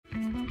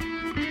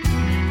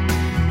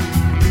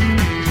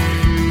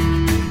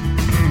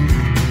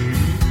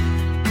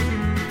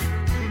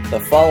The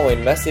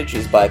following message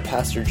is by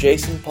Pastor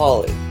Jason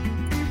Pauley.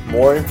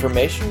 More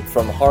information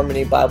from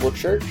Harmony Bible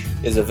Church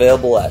is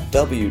available at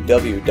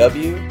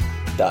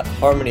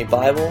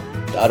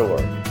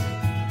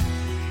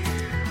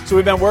www.harmonybible.org. So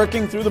we've been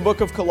working through the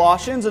book of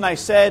Colossians, and I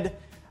said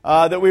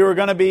that we were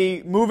going to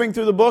be moving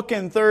through the book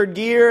in third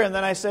gear, and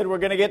then I said we're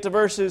going to get to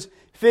verses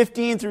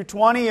 15 through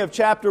 20 of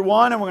chapter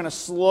 1, and we're going to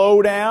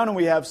slow down, and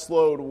we have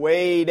slowed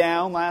way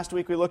down. Last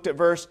week we looked at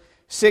verse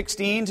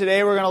 16.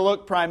 Today we're going to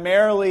look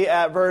primarily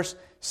at verse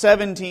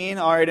 17.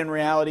 All right, in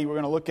reality, we're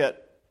going to look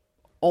at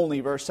only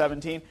verse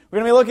 17. We're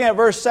going to be looking at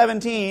verse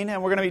 17,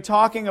 and we're going to be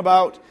talking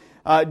about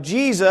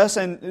Jesus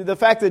and the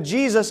fact that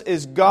Jesus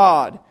is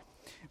God.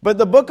 But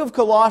the book of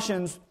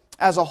Colossians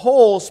as a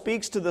whole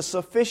speaks to the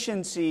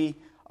sufficiency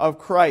of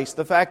Christ,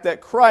 the fact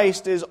that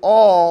Christ is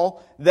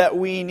all that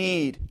we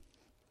need.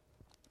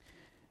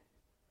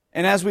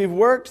 And as we've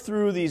worked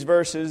through these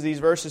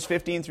verses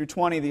 15 through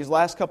 20, these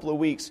last couple of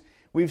weeks,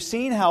 we've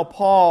seen how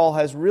Paul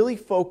has really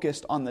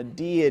focused on the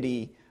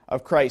deity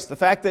of Christ, the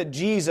fact that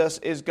Jesus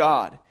is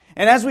God.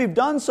 And as we've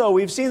done so,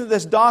 we've seen that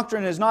this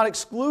doctrine is not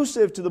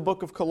exclusive to the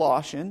book of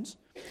Colossians,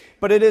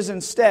 but it is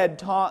instead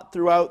taught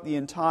throughout the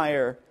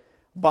entire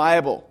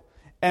Bible.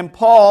 And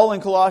Paul,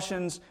 in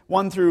Colossians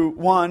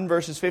 1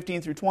 verses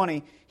 15 through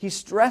 20, he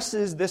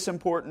stresses this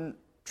important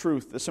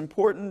truth, this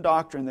important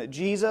doctrine that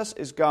Jesus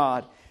is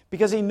God,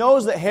 because he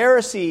knows that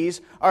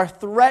heresies are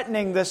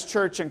threatening this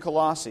church in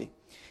Colossae.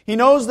 He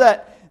knows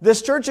that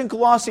this church in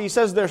Colossae, he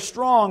says they're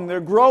strong,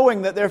 they're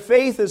growing, that their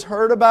faith is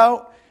heard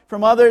about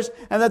from others,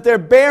 and that they're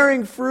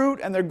bearing fruit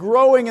and they're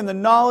growing in the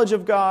knowledge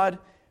of God.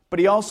 But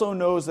he also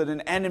knows that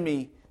an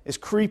enemy is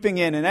creeping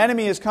in. An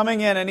enemy is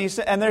coming in,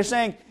 and they're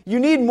saying, you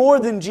need more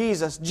than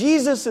Jesus.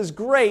 Jesus is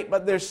great,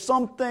 but there's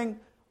something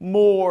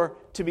more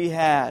to be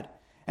had.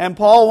 And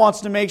Paul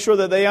wants to make sure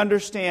that they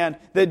understand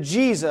that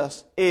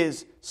Jesus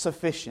is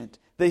sufficient,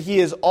 that He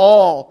is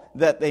all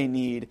that they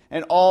need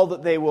and all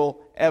that they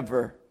will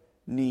ever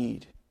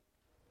need.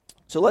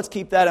 So let's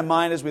keep that in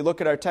mind as we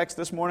look at our text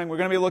this morning. We're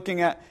going to be looking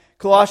at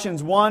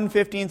Colossians 1,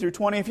 15 through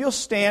 20. If you'll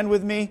stand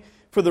with me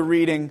for the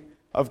reading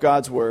of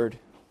God's Word.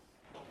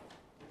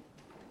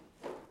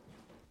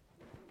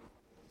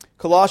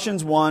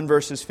 Colossians 1,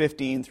 verses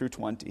 15 through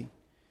 20.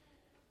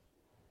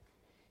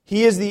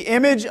 He is the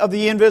image of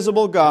the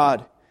invisible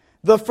God,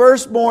 the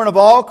firstborn of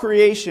all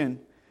creation.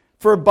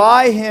 For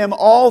by Him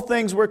all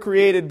things were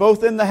created,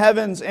 both in the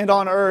heavens and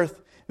on earth,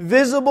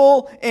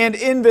 visible and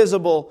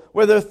invisible,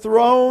 whether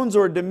thrones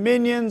or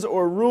dominions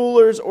or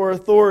rulers or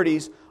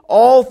authorities.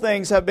 All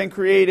things have been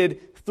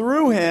created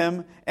through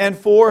Him and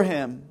for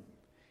Him.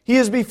 He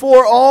is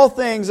before all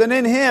things, and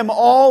in Him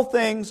all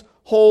things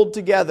hold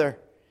together.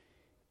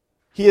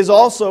 He is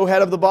also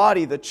head of the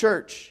body, the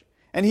church.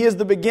 And He is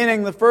the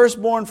beginning, the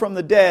firstborn from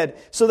the dead,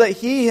 so that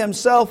He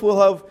Himself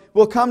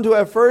will come to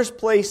have first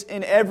place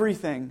in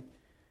everything.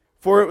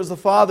 For it was the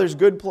Father's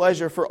good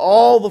pleasure for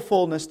all the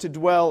fullness to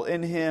dwell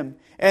in Him,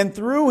 and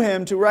through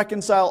Him to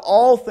reconcile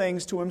all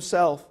things to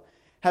Himself,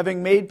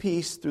 having made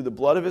peace through the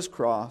blood of His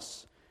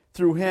cross.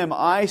 Through Him,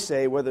 I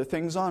say, whether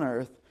things on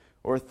earth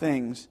or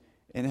things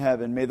in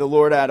heaven. May the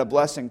Lord add a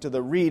blessing to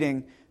the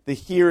reading, the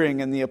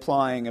hearing, and the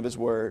applying of His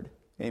Word.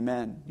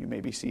 Amen. You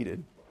may be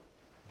seated.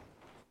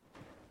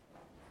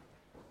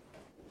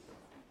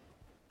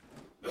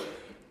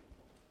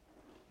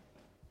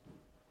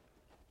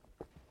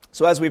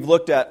 So as we've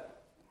looked at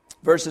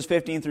verses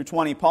 15 through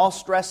 20, Paul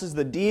stresses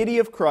the deity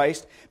of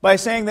Christ by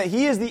saying that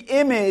He is the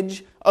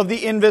image of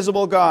the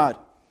invisible God.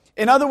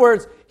 In other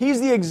words,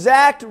 He's the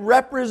exact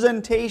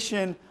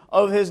representation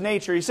of His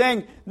nature. He's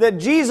saying that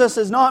Jesus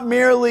is not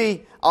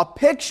merely a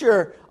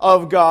picture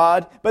of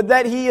God, but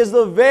that He is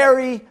the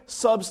very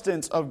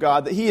substance of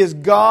God, that He is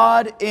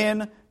God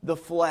in the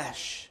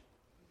flesh.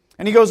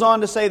 And he goes on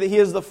to say that He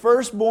is the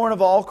firstborn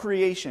of all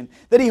creation,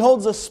 that He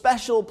holds a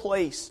special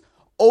place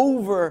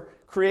over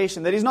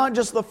creation, that He's not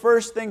just the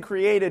first thing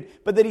created,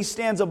 but that He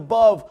stands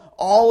above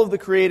all of the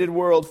created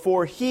world,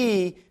 for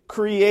He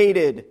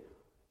created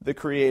the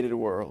created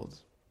world.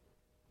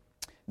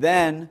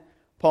 Then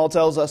Paul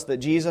tells us that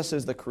Jesus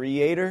is the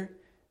creator,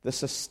 the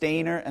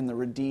sustainer, and the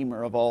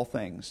redeemer of all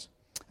things.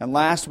 And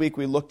last week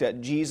we looked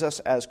at Jesus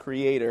as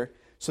creator.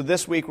 So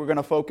this week we're going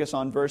to focus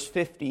on verse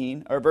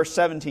 17,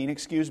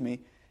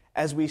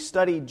 as we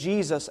study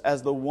Jesus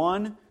as the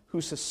one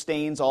who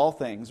sustains all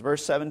things.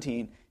 Verse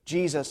 17,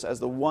 Jesus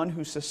as the one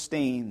who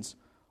sustains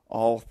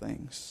all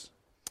things.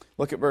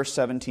 Look at verse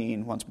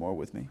 17 once more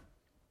with me.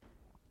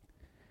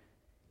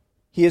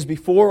 He is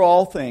before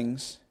all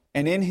things,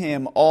 and in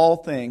Him all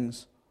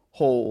things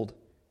hold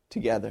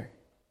together.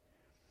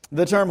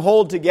 The term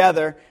hold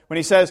together, when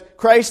he says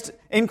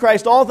in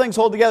Christ all things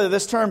hold together,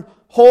 this term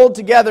hold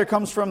together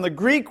comes from the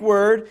Greek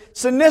word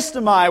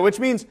synestomai, which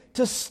means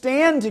to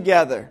stand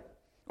together,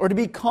 or to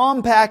be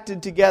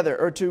compacted together,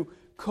 or to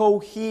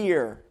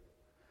cohere,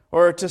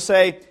 or to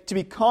say to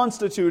be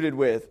constituted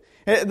with.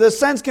 The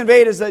sense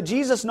conveyed is that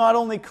Jesus not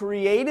only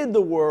created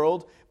the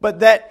world,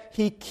 but that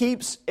He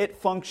keeps it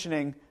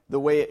functioning the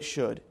way it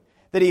should.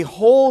 That He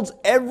holds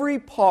every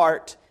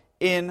part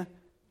in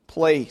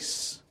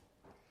place.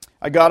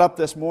 I got up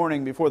this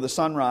morning before the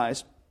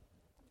sunrise,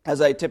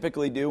 as I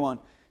typically do on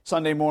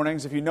Sunday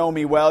mornings. If you know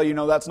me well, you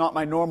know that's not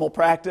my normal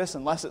practice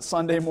unless it's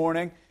Sunday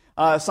morning.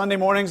 Sunday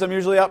mornings I'm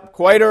usually up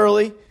quite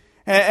early.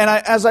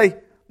 As I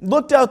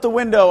looked out the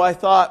window, I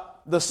thought,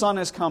 the sun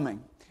is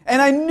coming.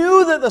 And I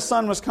knew that the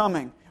sun was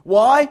coming.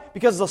 Why?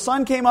 Because the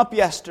sun came up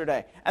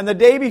yesterday, and the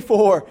day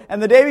before,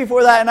 and the day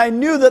before that, and I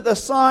knew that the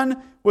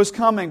sun was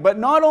coming. But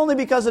not only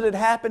because it had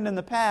happened in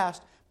the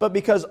past, but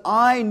because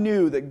I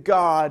knew that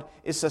God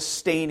is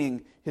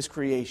sustaining His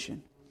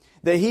creation.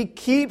 That He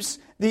keeps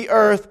the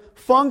earth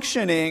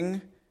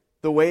functioning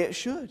the way it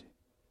should.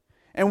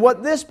 And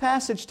what this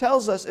passage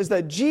tells us is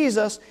that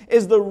Jesus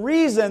is the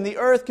reason the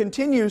earth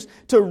continues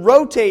to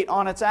rotate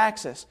on its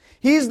axis.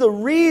 He's the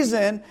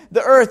reason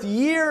the earth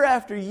year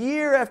after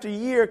year after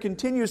year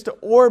continues to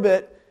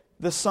orbit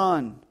the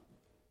sun.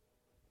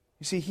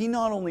 You see, He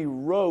not only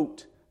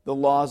wrote the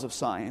laws of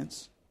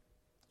science,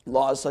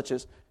 laws such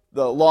as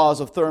the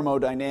laws of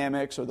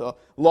thermodynamics or the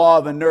law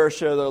of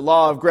inertia, the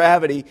law of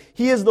gravity,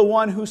 He is the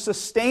one who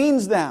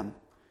sustains them.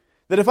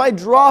 That if I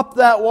drop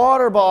that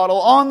water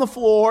bottle on the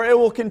floor, it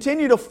will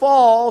continue to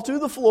fall to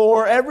the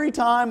floor every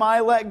time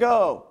I let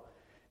go.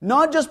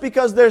 Not just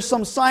because there's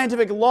some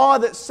scientific law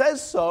that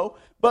says so,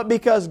 but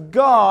because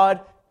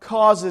God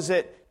causes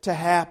it to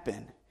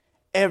happen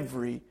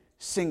every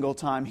single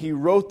time. He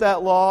wrote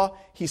that law.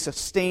 He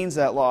sustains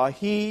that law.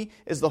 He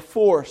is the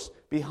force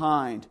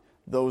behind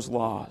those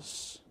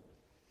laws.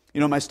 You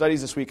know, in my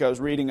studies this week, I was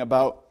reading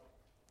about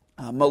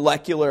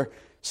molecular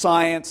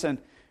science and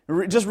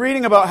just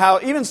reading about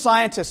how even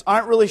scientists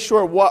aren't really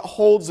sure what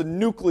holds the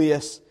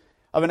nucleus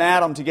of an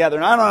atom together.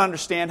 And I don't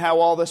understand how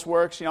all this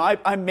works. You know,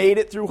 I made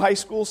it through high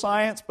school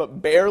science,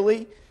 but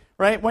barely.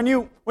 Right? When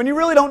you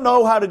really don't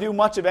know how to do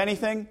much of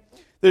anything,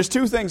 there's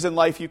two things in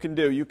life you can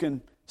do. You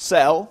can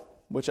sell,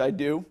 which I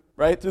do,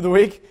 right, through the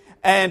week,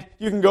 and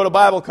you can go to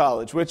Bible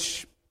college,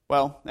 which,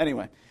 well,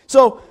 anyway.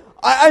 So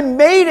I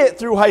made it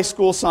through high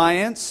school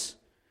science.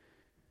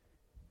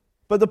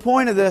 But the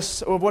point of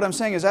this, of what I'm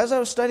saying is, as I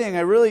was studying,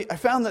 I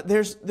found that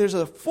there's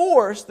a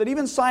force that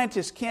even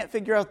scientists can't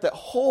figure out that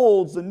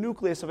holds the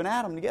nucleus of an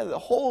atom together, that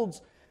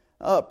holds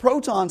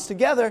protons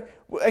together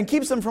and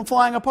keeps them from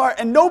flying apart.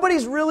 And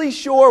nobody's really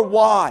sure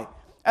why.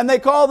 And they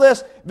call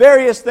this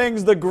various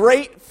things the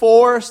great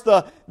force,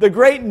 the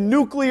great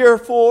nuclear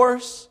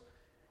force.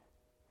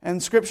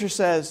 And Scripture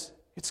says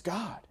it's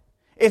God.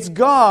 It's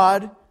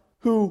God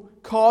who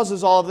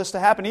causes all of this to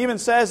happen. He even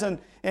says in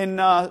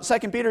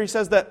 2 Peter, he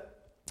says that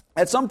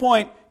at some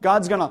point,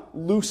 God's going to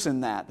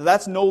loosen that.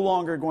 That's no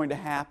longer going to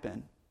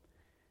happen.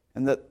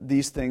 And that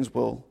these things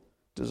will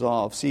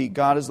dissolve. See,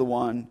 God is the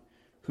one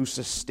who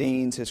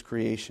sustains His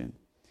creation.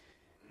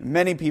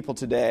 Many people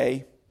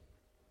today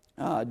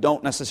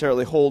don't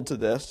necessarily hold to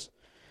this.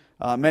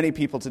 Many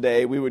people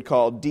today we would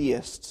call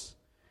deists.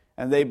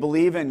 And they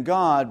believe in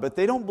God, but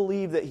they don't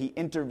believe that He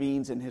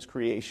intervenes in His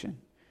creation.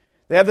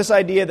 They have this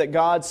idea that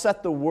God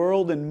set the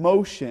world in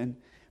motion,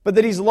 but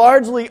that He's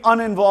largely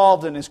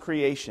uninvolved in His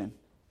creation.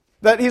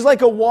 That He's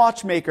like a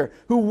watchmaker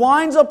who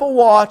winds up a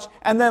watch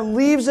and then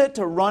leaves it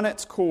to run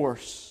its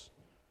course.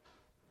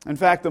 In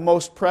fact, the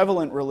most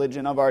prevalent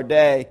religion of our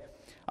day,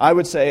 I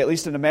would say, at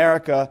least in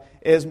America,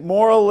 is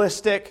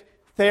moralistic,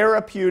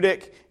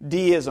 therapeutic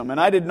deism. And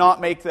I did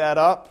not make that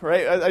up,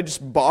 right? I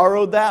just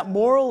borrowed that.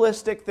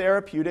 Moralistic,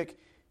 therapeutic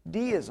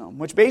deism,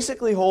 which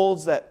basically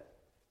holds that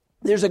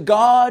there's a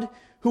God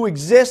who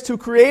exists, who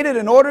created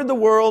and ordered the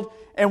world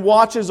and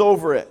watches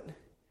over it.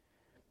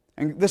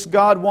 And this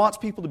God wants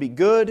people to be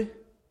good,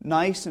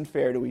 nice, and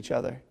fair to each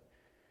other,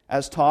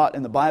 as taught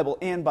in the Bible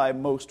and by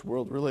most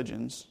world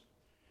religions.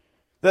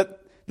 That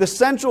the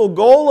central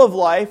goal of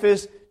life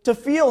is to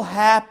feel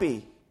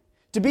happy,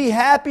 to be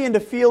happy and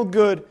to feel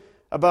good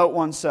about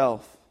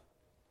oneself.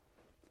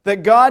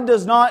 That God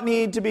does not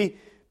need to be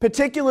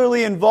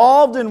particularly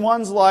involved in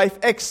one's life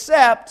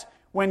except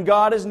when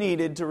God is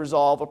needed to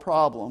resolve a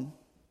problem.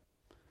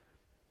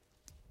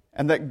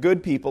 And that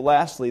good people,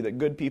 lastly, that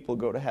good people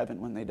go to heaven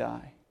when they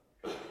die.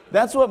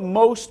 That's what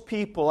most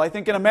people, I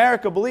think, in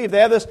America believe. They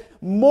have this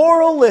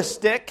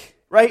moralistic,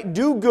 right,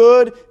 do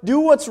good, do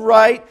what's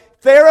right,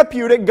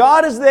 therapeutic.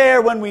 God is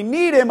there when we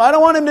need Him. I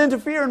don't want Him to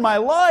interfere in my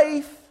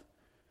life.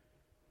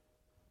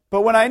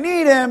 But when I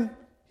need Him,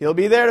 He'll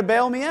be there to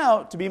bail me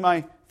out, to be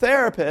my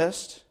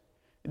therapist.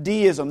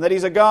 Deism, that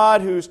He's a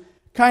God who's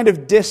kind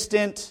of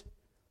distant,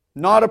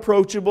 not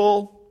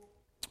approachable,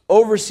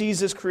 oversees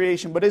His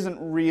creation, but isn't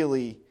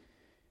really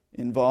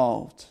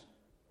involved.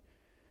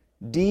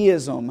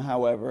 Deism,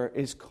 however,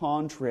 is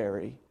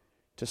contrary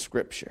to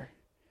Scripture.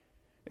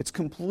 It's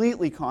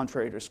completely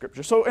contrary to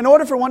Scripture. So in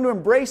order for one to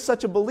embrace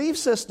such a belief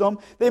system,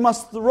 they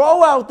must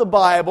throw out the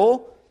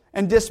Bible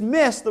and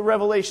dismiss the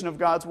revelation of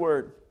God's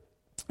Word.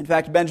 In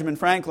fact, Benjamin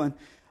Franklin,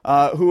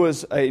 who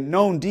was a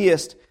known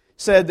deist,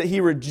 said that he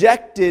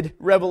rejected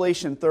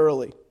revelation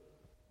thoroughly.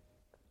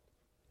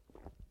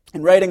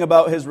 In writing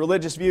about his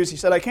religious views, he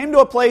said, I came to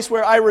a place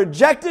where I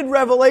rejected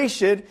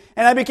revelation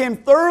and I became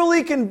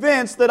thoroughly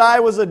convinced that I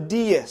was a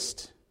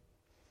deist.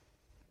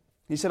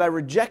 He said, I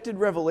rejected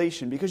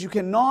revelation because you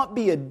cannot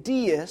be a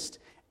deist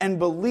and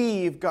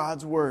believe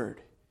God's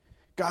Word.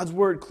 God's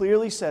Word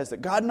clearly says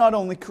that God not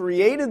only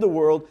created the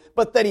world,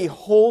 but that He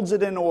holds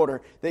it in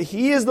order. That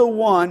He is the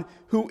one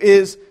who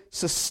is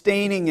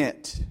sustaining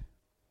it.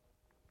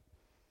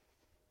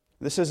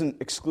 This isn't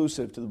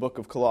exclusive to the book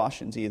of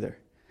Colossians either.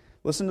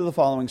 Listen to the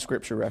following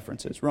scripture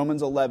references.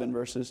 Romans 11,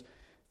 verses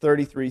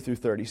 33 through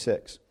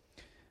 36.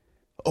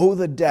 Oh,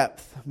 the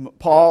depth.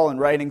 Paul, in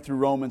writing through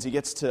Romans, he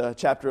gets to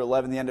chapter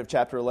 11, the end of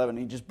chapter 11,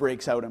 and he just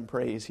breaks out in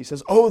praise. He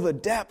says, oh, the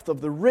depth of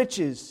the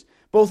riches,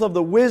 both of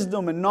the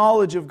wisdom and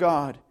knowledge of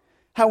God.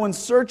 How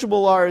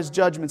unsearchable are His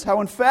judgments,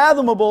 how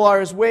unfathomable are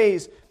His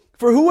ways.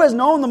 For who has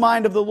known the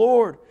mind of the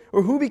Lord?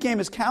 Or who became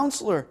His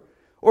counselor?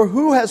 Or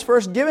who has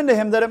first given to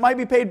Him that it might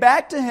be paid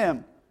back to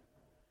Him?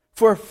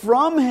 For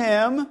from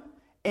Him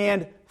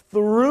and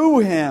through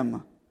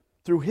Him,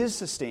 through His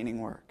sustaining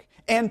work,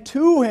 and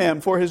to Him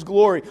for His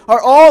glory,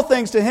 are all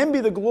things. To Him be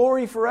the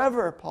glory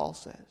forever, Paul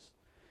says.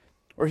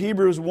 Or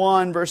Hebrews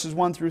 1, verses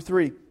 1 through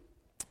 3.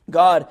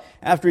 God,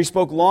 after He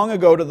spoke long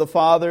ago to the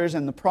fathers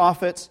and the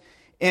prophets,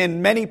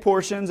 in many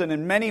portions and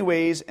in many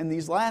ways, in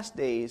these last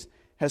days,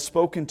 has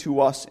spoken to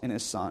us in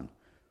His Son,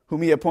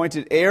 whom He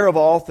appointed heir of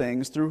all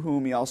things, through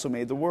whom He also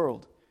made the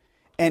world.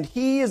 And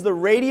He is the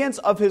radiance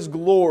of His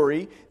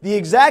glory, the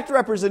exact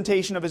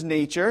representation of His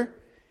nature,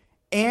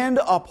 and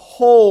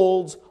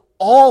upholds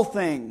all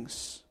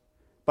things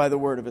by the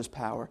word of His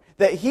power.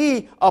 That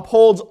He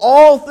upholds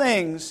all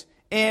things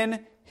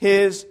in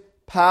His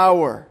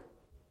power.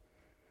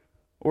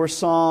 Or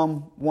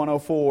Psalm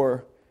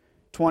 104,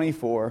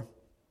 24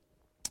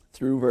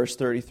 through verse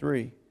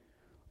 33.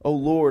 O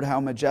Lord, how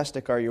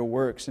majestic are Your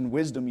works. In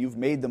wisdom You've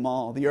made them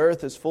all. The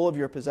earth is full of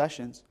Your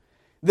possessions.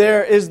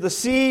 There is the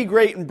sea,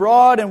 great and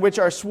broad, in which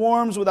are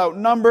swarms without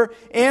number,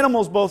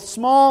 animals both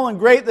small and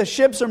great. The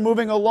ships are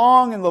moving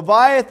along, and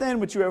Leviathan,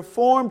 which You have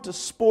formed to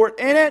sport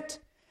in it.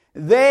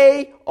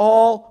 They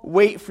all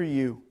wait for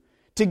You,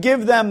 to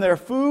give them their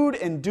food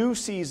in due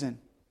season.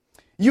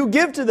 You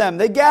give to them,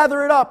 they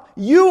gather it up.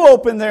 You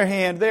open their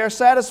hand, they are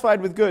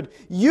satisfied with good.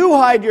 You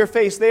hide Your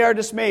face, they are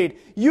dismayed.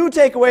 You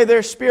take away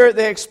their spirit,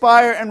 they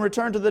expire and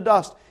return to the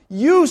dust.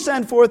 You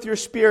send forth Your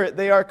Spirit,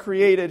 they are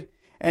created,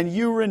 and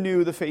You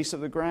renew the face of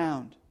the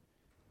ground.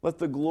 Let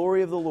the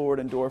glory of the Lord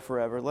endure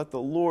forever. Let the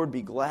Lord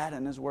be glad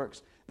in His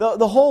works.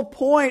 The whole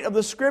point of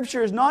the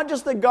Scripture is not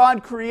just that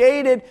God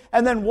created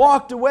and then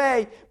walked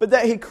away, but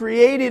that He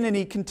created and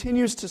He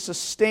continues to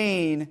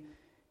sustain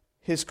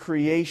His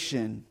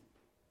creation.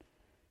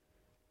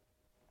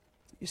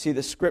 You see,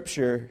 the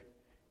Scripture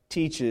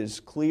teaches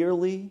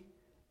clearly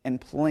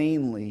and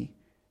plainly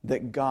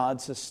that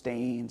God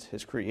sustains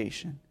His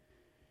creation.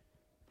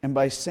 And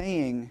by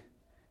saying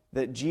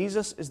that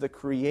Jesus is the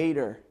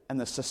creator and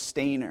the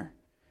sustainer,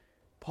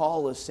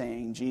 Paul is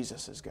saying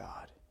Jesus is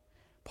God.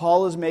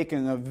 Paul is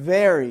making a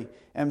very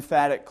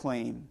emphatic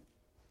claim.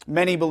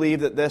 Many believe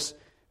that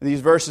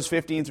these verses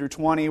 15 through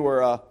 20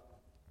 were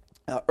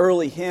an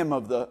early hymn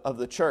of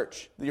the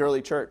church, the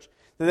early church.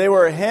 That they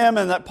were a hymn,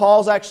 and that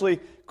Paul's actually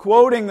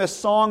quoting this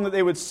song that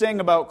they would sing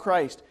about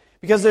Christ.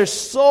 Because there's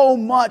so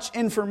much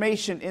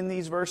information in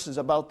these verses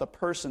about the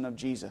person of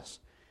Jesus.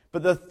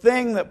 But the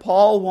thing that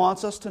Paul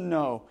wants us to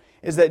know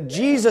is that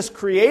Jesus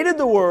created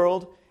the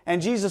world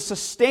and Jesus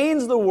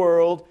sustains the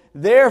world.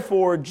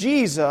 Therefore,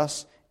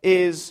 Jesus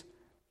is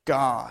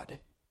God.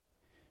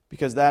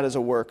 Because that is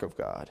a work of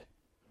God.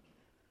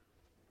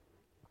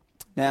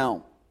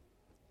 Now,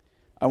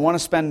 I want to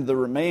spend the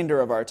remainder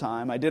of our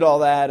time, I did all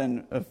that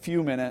in a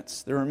few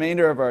minutes, the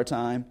remainder of our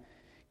time,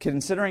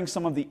 considering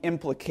some of the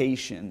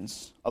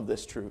implications of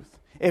this truth.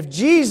 If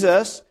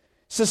Jesus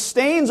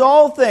sustains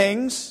all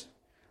things,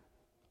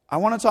 I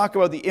want to talk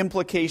about the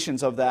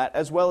implications of that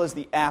as well as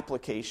the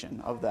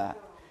application of that.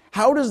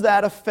 How does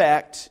that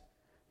affect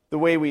the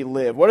way we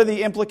live? What are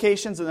the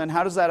implications, and then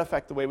how does that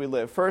affect the way we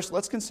live? First,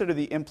 let's consider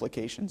the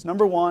implications.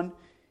 Number one,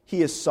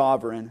 He is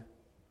sovereign.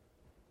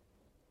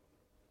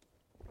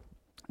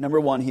 Number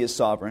one, He is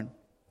sovereign.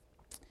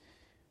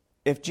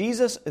 If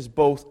Jesus is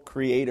both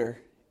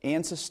creator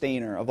and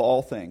sustainer of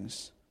all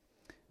things,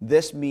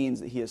 this means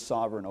that He is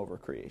sovereign over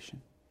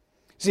creation.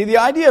 See, the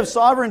idea of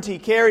sovereignty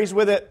carries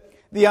with it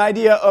the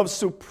idea of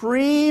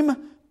supreme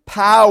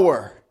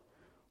power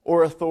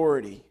or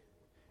authority.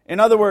 In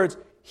other words,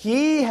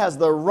 He has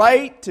the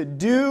right to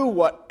do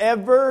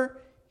whatever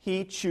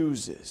He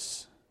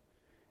chooses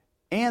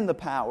and the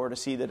power to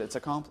see that it's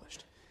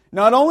accomplished.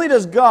 Not only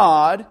does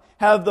God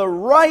have the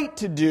right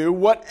to do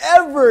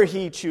whatever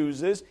He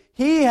chooses,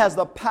 He has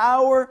the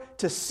power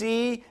to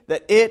see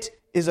that it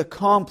is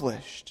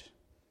accomplished.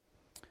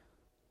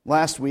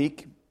 Last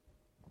week,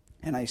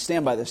 and I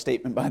stand by this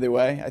statement, by the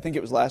way, I think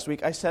it was last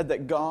week, I said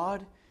that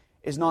God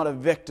is not a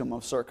victim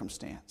of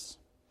circumstance.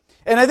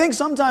 And I think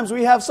sometimes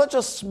we have such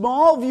a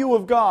small view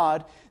of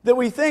God that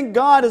we think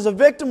God is a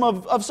victim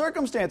of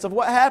circumstance, of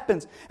what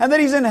happens, and that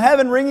He's in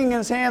heaven wringing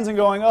His hands and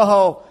going,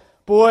 oh,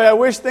 boy, I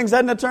wish things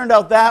hadn't have turned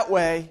out that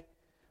way.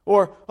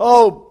 Or,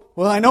 oh,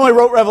 well, I know I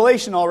wrote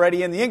Revelation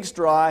already and the ink's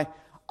dry.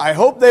 I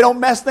hope they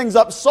don't mess things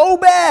up so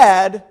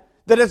bad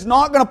that it's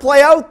not going to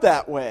play out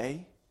that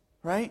way,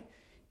 right?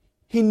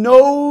 He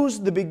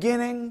knows the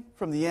beginning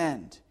from the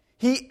end.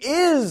 He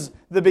is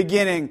the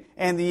beginning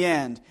and the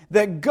end.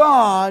 That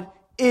God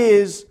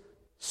is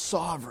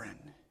sovereign.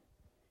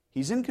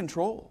 He's in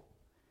control.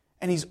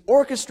 And He's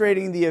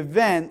orchestrating the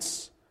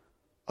events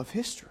of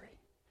history.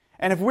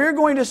 And if we're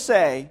going to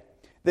say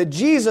that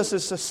Jesus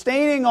is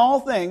sustaining all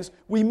things,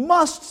 we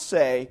must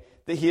say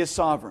that He is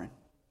sovereign.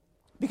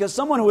 Because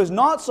someone who is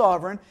not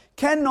sovereign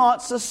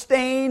cannot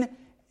sustain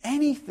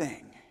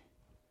anything.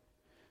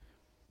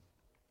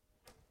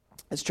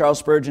 As Charles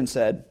Spurgeon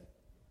said,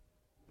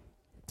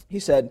 he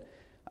said,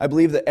 "I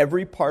believe that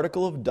every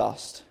particle of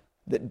dust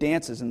that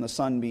dances in the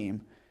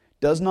sunbeam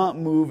does not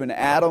move an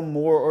atom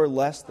more or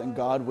less than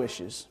God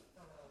wishes.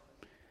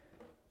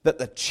 That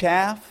the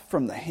chaff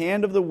from the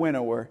hand of the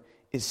winnower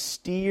is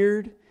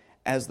steered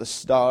as the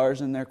stars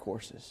in their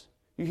courses."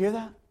 You hear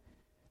that?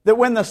 That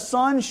when the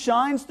sun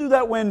shines through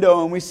that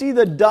window and we see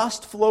the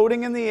dust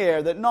floating in the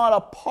air, that not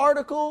a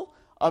particle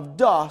of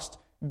dust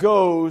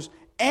goes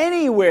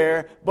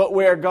anywhere but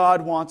where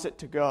God wants it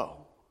to go.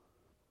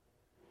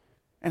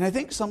 And I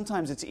think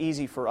sometimes it's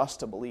easy for us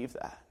to believe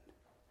that.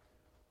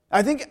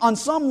 I think on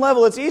some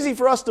level it's easy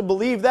for us to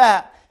believe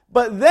that,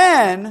 but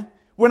then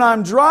when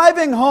I'm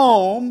driving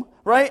home,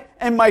 right,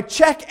 and my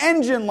check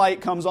engine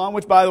light comes on,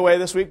 which by the way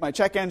this week my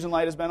check engine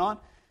light has been on,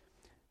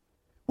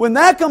 when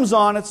that comes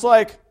on it's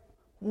like,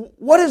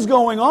 what is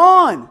going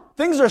on?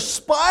 Things are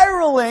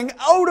spiraling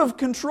out of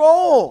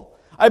control.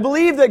 I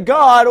believe that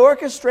God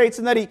orchestrates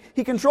and that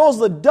He controls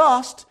the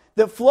dust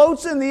that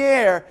floats in the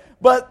air,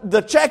 but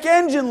the check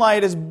engine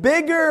light is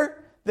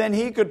bigger than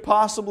He could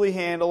possibly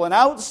handle and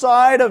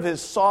outside of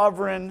His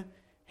sovereign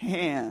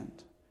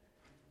hand.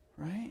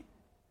 Right?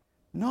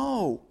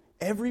 No,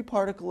 every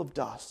particle of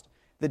dust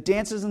that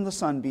dances in the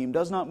sunbeam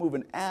does not move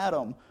an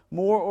atom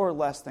more or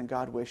less than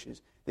God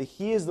wishes. That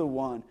He is the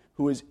one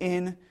who is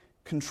in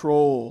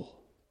control.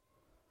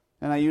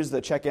 And I use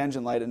the check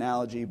engine light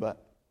analogy,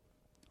 but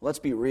let's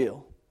be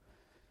real.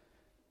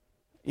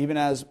 Even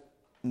as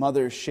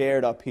mothers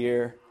shared up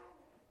here,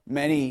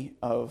 many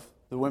of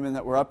the women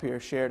that were up here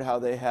shared how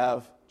they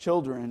have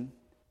children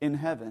in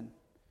heaven.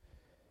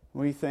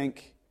 We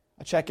think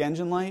a check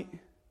engine light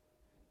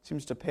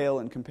seems to pale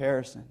in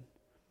comparison.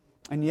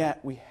 And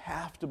yet we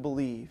have to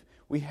believe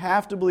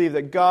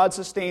that God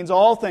sustains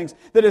all things,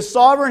 that His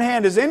sovereign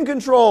hand is in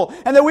control,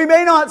 and that we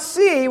may not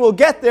see, we'll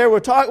get there, we'll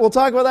talk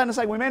about that in a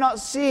second, we may not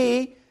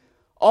see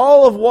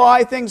all of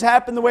why things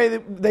happen the way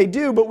that they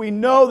do, but we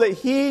know that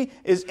He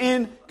is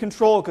in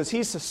control because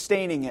He's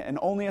sustaining it, and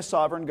only a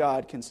sovereign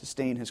God can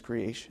sustain His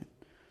creation.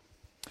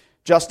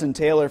 Justin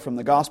Taylor from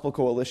the Gospel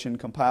Coalition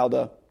compiled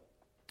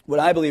what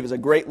I believe is a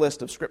great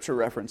list of Scripture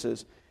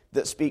references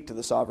that speak to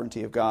the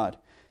sovereignty of God.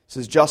 This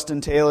is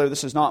Justin Taylor.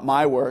 This is not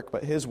my work,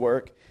 but his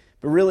work.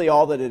 But really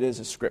all that it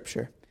is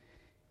Scripture.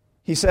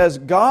 He says,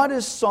 God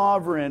is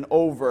sovereign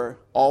over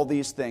all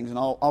these things. And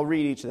I'll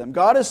read each of them.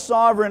 God is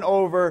sovereign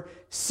over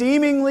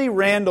seemingly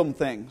random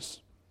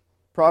things.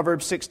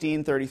 Proverbs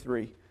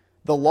 16:33.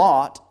 The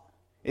lot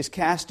is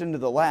cast into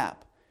the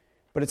lap,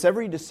 but its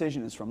every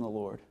decision is from the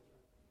Lord.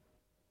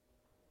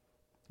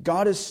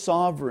 God is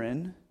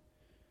sovereign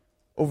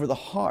over the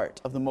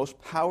heart of the most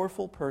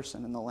powerful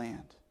person in the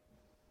land.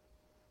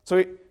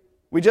 So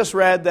we just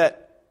read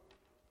that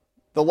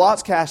the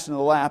lot's cast into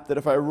the lap, that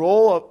if I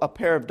roll a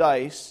pair of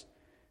dice,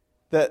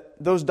 that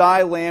those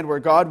die land where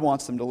God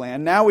wants them to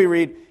land. Now we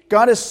read,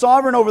 God is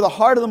sovereign over the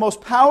heart of the most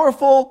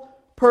powerful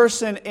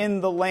person in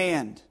the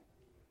land.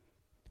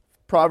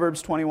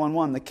 Proverbs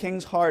 21:1, the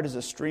king's heart is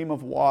a stream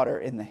of water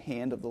in the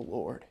hand of the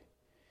Lord.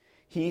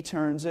 He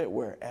turns it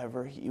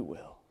wherever He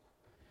will.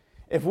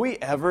 If we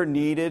ever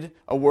needed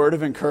a word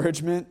of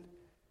encouragement,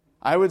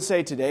 I would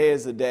say today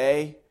is the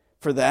day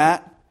for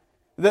that.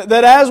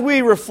 That as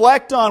we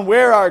reflect on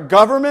where our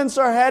governments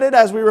are headed,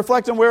 as we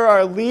reflect on where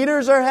our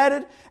leaders are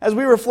headed, as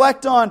we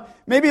reflect on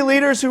maybe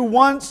leaders who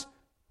once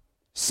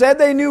said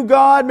they knew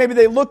God, maybe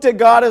they looked at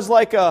God as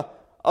like a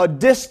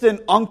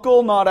distant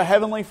uncle, not a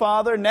heavenly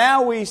Father.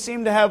 Now we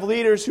seem to have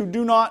leaders who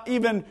do not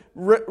even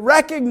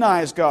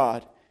recognize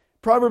God.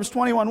 Proverbs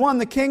 21:1,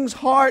 the king's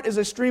heart is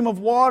a stream of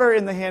water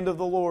in the hand of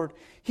the Lord.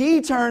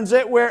 He turns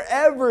it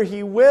wherever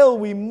He will.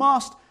 We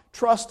must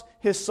trust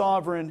His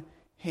sovereign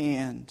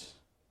hand.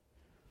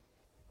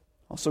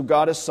 Also,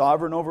 God is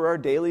sovereign over our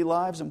daily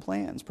lives and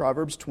plans.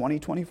 Proverbs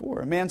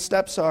 20:24. A man's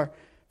steps are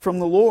from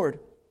the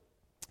Lord.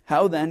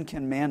 How then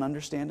can man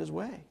understand his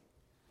way?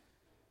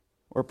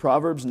 Or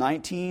Proverbs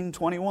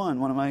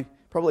 19:21, one of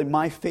probably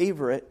my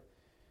favorite.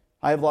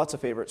 I have lots of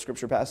favorite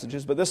scripture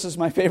passages, but this is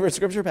my favorite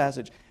scripture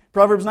passage.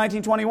 Proverbs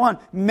 19:21.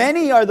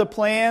 Many are the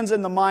plans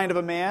in the mind of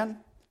a man,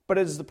 but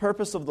it is the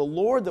purpose of the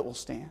Lord that will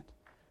stand.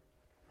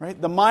 Right?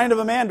 The mind of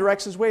a man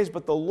directs his ways,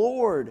 but the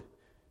Lord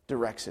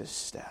directs his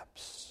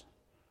steps.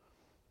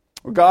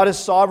 God is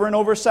sovereign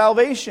over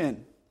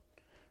salvation.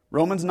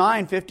 Romans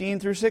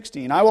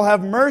 9:15-16. I will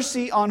have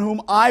mercy on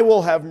whom I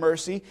will have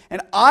mercy,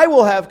 and I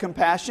will have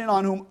compassion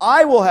on whom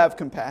I will have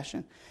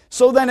compassion.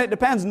 So then it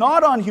depends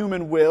not on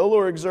human will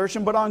or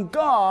exertion, but on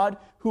God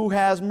who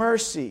has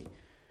mercy.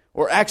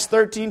 Or Acts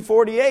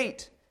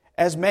 13:48,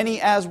 as many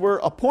as were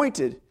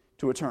appointed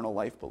to eternal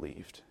life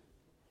believed.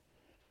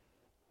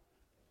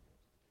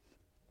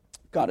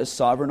 God is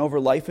sovereign over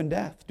life and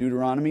death.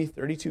 Deuteronomy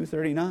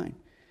 32:39.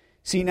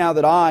 See now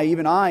that I,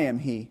 even I, am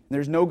He.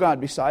 There's no God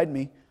beside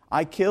me.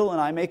 I kill and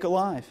I make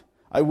alive.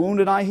 I wound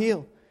and I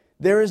heal.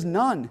 There is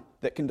none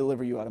that can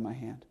deliver you out of my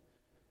hand.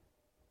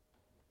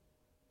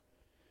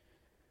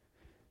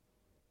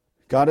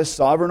 God is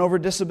sovereign over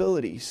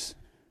disabilities.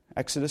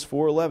 Exodus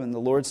 4:11, the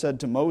Lord said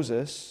to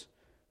Moses,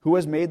 who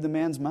has made the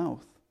man's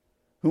mouth?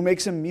 Who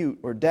makes him mute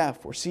or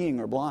deaf or seeing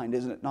or blind?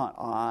 Isn't it not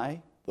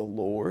I, the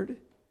Lord?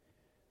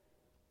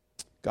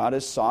 God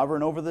is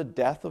sovereign over the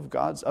death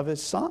of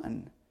His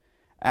Son.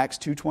 Acts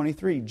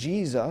 2:23,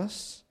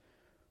 Jesus,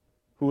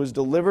 who was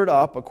delivered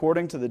up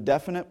according to the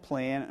definite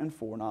plan and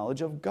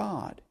foreknowledge of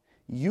God,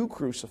 you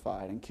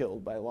crucified and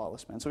killed by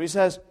lawless men. So he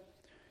says,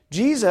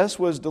 Jesus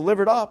was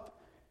delivered up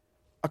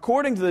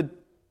according to the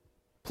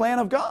plan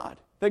of God.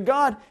 That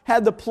God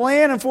had the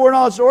plan and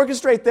foreknowledge to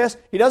orchestrate this.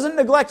 He doesn't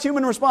neglect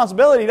human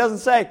responsibility. He doesn't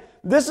say,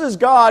 this is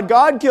God,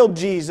 God killed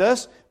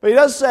Jesus. But He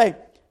does say,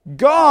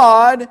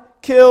 God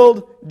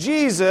killed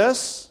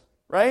Jesus,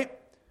 right?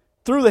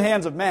 Through the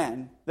hands of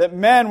men. That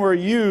men were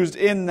used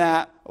in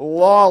that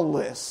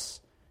lawless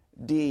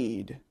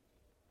deed.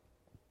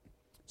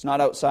 It's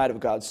not outside of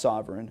God's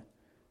sovereign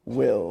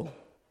will.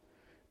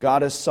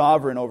 God is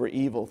sovereign over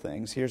evil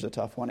things. Here's a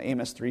tough one.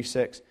 Amos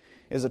 3:6.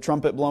 Is a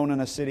trumpet blown in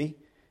a city,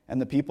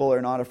 and the people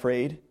are not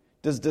afraid?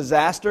 Does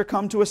disaster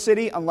come to a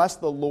city unless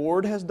the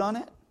Lord has done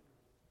it?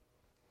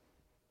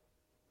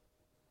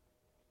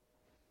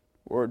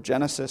 Or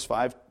Genesis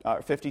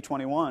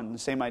 50:21, the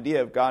same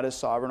idea of God is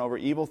sovereign over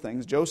evil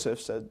things. Joseph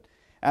said,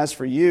 as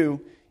for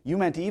you, you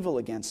meant evil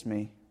against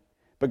me,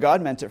 but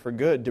God meant it for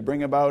good, to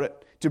bring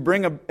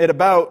it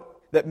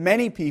about that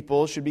many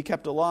people should be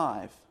kept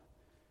alive,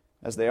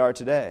 as they are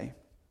today.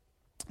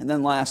 And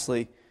then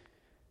lastly,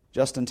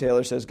 Justin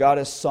Taylor says, God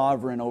is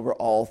sovereign over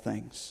all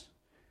things.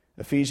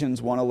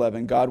 Ephesians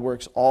 1:11, God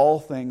works all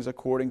things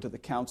according to the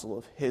counsel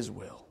of His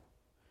will.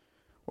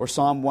 Or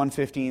Psalm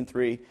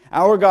 115:3,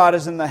 our God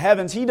is in the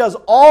heavens. He does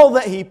all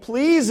that He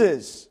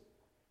pleases.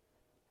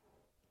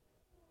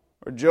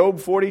 Or Job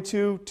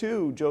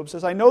 42:2, Job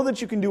says, I know that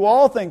you can do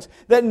all things,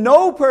 that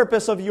no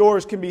purpose of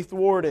yours can be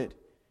thwarted.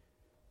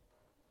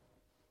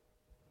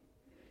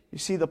 You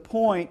see, the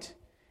point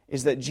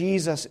is that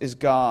Jesus is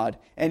God,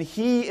 and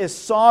He is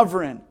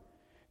sovereign.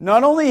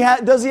 Not only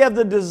does He have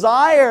the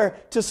desire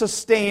to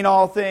sustain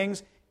all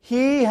things,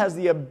 He has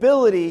the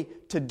ability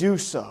to do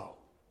so.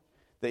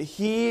 That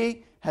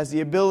He has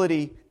the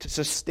ability to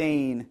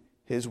sustain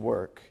His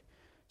work.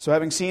 So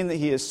having seen that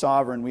He is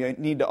sovereign, we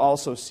need to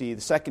also see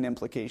the second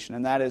implication,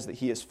 and that is that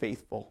He is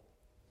faithful.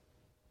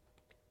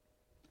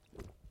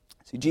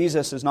 See,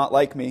 Jesus is not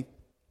like me,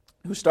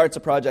 who starts a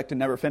project and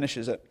never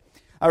finishes it.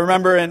 I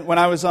remember when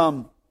I was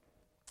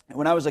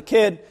a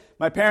kid,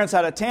 my parents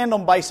had a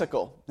tandem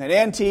bicycle, an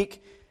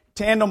antique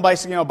tandem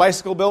bicycle,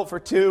 bicycle built for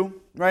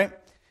two, right?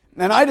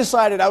 And I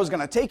decided I was going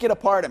to take it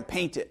apart and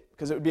paint it,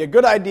 because it would be a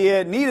good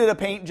idea. It needed a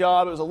paint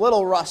job. It was a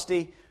little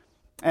rusty.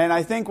 And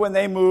I think when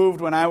they moved,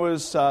 when I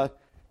was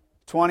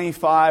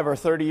 25 or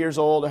 30 years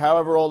old, or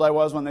however old I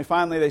was, when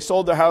they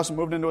sold their house and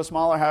moved into a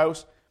smaller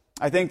house,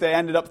 I think they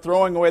ended up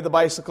throwing away the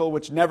bicycle,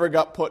 which never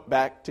got put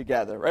back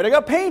together. Right? It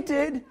got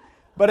painted,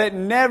 but it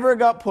never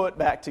got put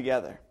back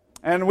together.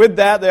 And with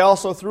that, they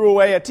also threw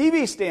away a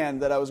TV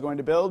stand that I was going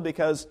to build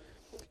because,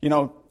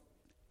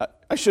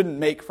 I shouldn't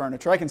make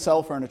furniture. I can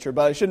sell furniture,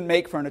 but I shouldn't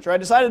make furniture. I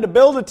decided to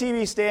build a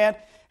TV stand,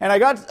 and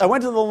I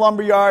went to the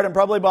lumber yard and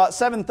probably bought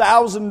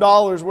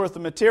 $7,000 worth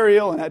of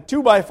material and had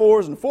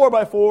 2x4s and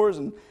 4x4s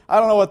and I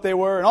don't know what they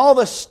were and all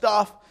this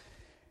stuff.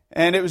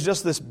 And it was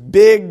just this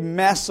big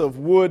mess of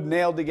wood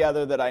nailed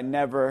together that I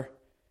never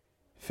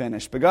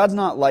finished. But God's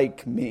not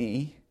like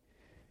me,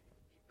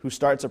 who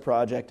starts a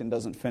project and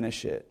doesn't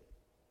finish it.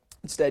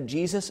 Instead,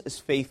 Jesus is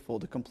faithful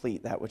to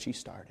complete that which He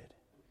started.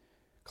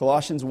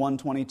 Colossians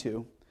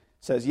 1:22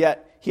 says,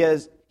 yet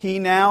he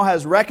now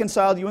has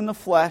reconciled you in the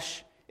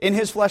flesh, in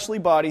His fleshly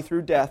body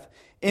through death,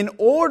 in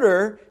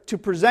order to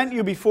present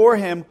you before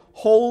Him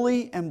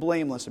holy and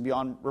blameless and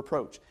beyond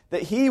reproach.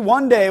 That He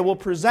one day will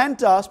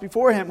present us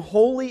before Him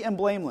holy and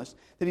blameless.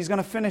 That He's going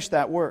to finish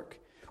that work.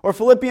 Or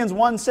Philippians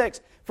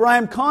 1:6, for I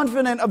am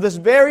confident of this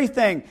very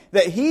thing,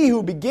 that He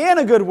who began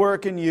a good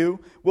work in you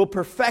will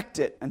perfect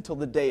it until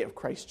the day of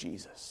Christ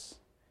Jesus.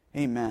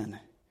 Amen.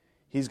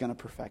 He's going to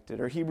perfect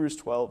it. Or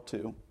Hebrews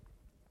 12:2,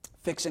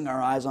 fixing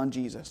our eyes on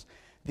Jesus,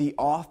 the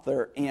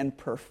author and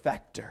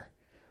perfecter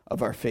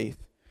of our faith,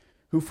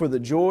 who for the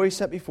joy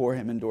set before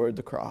Him endured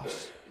the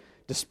cross,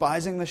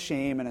 despising the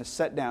shame, and is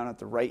set down at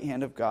the right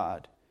hand of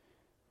God.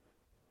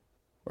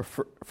 Or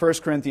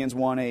 1 Corinthians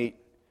 1:8,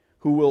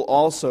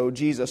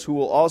 Jesus, who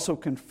will also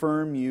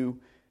confirm you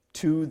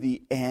to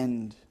the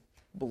end,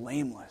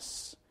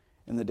 blameless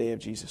in the day of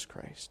Jesus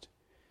Christ.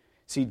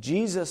 See,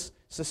 Jesus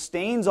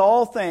sustains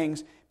all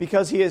things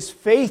because He is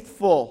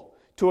faithful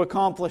to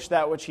accomplish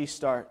that which He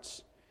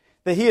starts.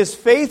 That He is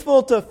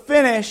faithful to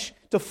finish,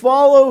 to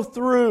follow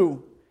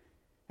through,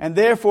 and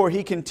therefore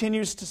He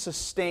continues to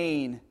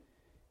sustain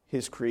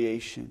His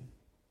creation.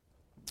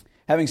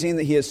 Having seen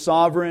that He is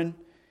sovereign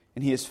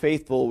and He is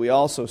faithful, we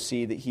also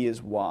see that He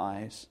is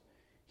wise.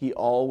 He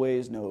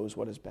always knows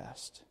what is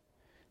best.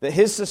 That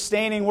His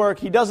sustaining work,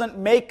 He doesn't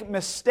make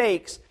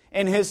mistakes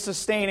in His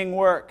sustaining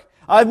work.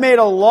 I've made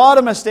a lot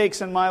of mistakes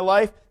in my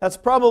life. That's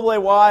probably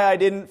why I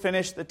didn't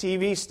finish the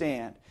TV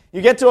stand.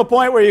 You get to a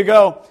point where you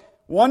go,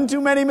 one too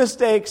many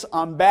mistakes,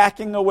 I'm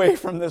backing away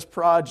from this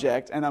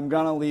project and I'm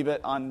going to leave it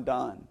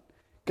undone.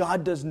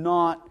 God does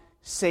not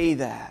say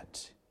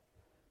that.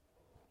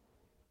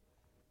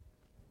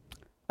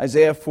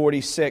 Isaiah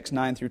 46,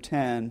 9 through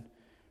 10.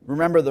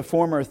 Remember the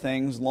former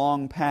things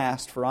long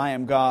past, for I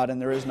am God and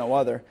there is no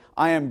other.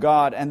 I am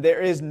God and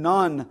there is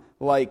none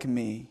like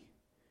me.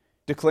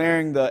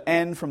 Declaring the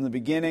end from the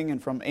beginning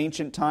and from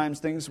ancient times,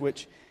 things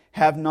which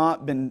have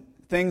not been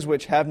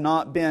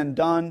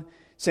done,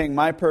 saying,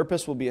 my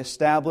purpose will be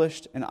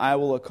established and I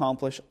will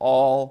accomplish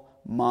all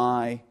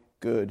my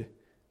good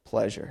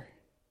pleasure.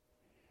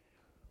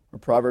 Or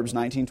Proverbs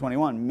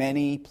 19:21,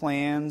 many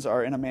plans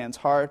are in a man's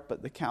heart,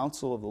 but the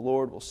counsel of the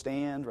Lord will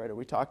stand. Right? Or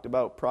we talked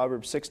about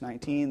Proverbs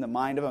 6:19, the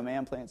mind of a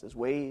man plans his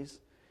ways,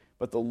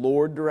 but the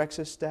Lord directs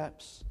his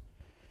steps.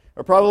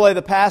 Or probably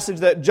the passage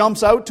that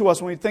jumps out to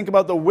us when we think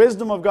about the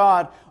wisdom of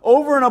God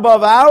over and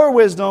above our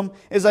wisdom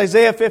is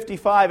Isaiah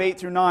 55, 8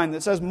 through 9,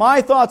 that says,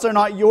 my thoughts are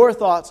not your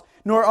thoughts,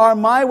 nor are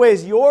my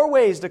ways your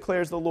ways,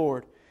 declares the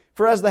Lord.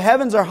 For as the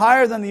heavens are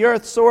higher than the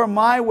earth, so are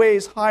my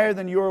ways higher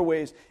than your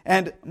ways,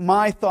 and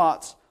my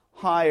thoughts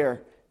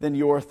higher than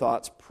your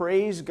thoughts.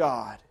 Praise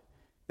God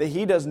that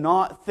He does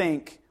not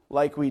think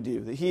like we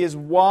do, that He is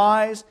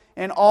wise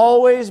and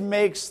always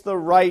makes the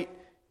right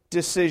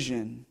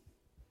decision.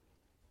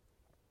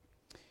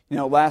 You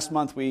know, last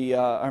month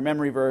our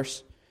memory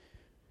verse,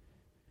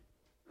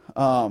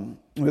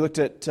 we looked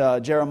at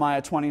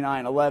Jeremiah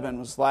 29:11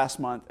 was last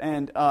month,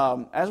 and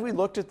as we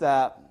looked at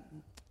that,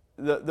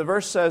 the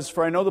verse says,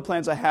 for I know the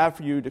plans I have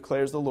for you,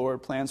 declares the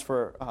Lord, plans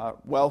for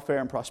welfare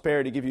and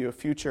prosperity, to give you a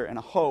future and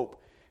a hope.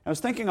 I was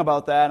thinking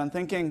about that and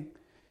thinking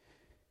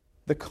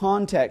the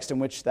context in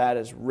which that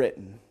is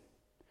written.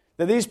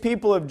 That these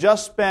people have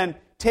just been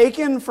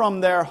taken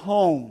from their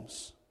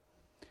homes.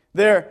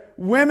 Their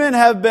women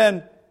have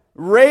been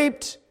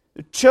raped.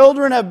 Their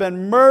children have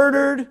been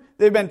murdered.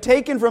 They've been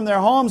taken from their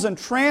homes and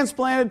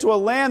transplanted to a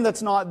land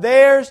that's not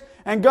theirs.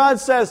 And God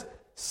says,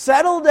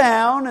 settle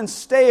down and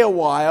stay a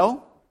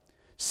while.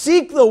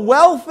 Seek the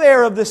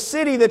welfare of the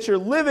city that you're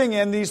living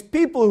in. These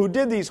people who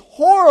did these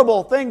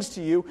horrible things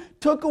to you,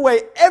 took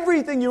away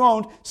everything you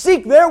owned,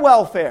 seek their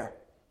welfare.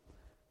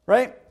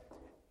 Right?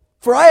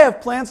 For I have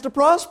plans to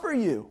prosper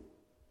you.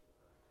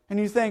 And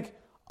you think,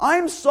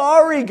 I'm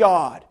sorry,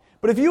 God,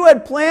 but if you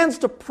had plans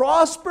to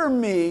prosper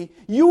me,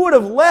 you would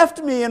have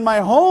left me in my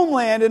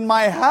homeland, in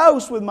my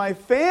house, with my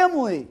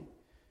family.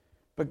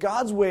 But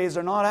God's ways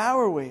are not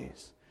our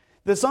ways.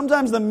 That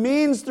sometimes the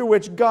means through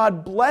which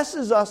God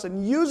blesses us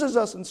and uses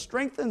us and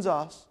strengthens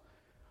us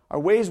are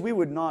ways we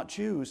would not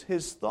choose.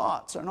 His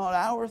thoughts are not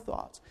our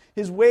thoughts.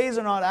 His ways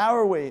are not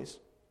our ways.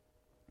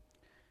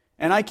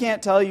 And I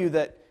can't tell you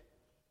that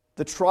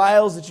the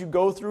trials that you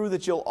go through,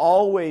 that you'll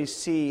always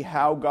see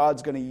how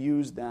God's going to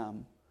use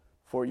them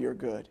for your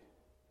good.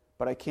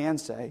 But I can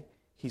say,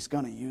 He's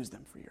going to use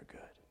them for your good.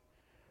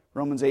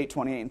 Romans 8,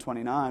 28 and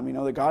 29, we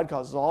know that God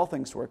causes all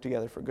things to work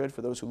together for good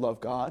for those who love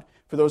God,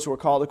 for those who are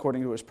called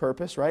according to His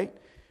purpose, right?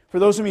 For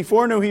those whom He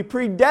foreknew, He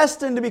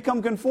predestined to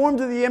become conformed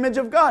to the image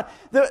of God,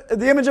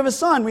 the image of His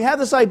Son. We have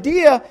this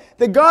idea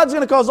that God's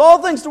going to cause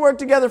all things to work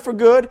together for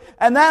good,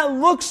 and that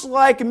looks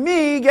like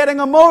me getting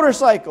a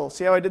motorcycle.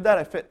 See how I did that?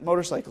 I fit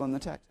motorcycle in the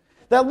text.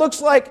 That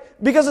looks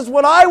like, because it's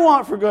what I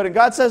want for good. And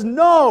God says,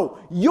 no,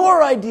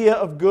 your idea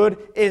of good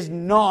is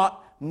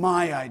not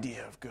my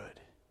idea of good.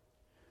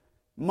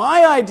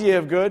 My idea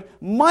of good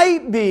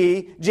might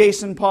be,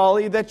 Jason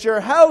Polly, that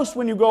your house,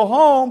 when you go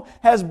home,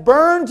 has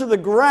burned to the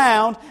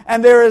ground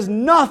and there is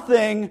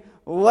nothing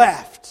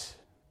left.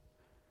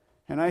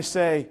 And I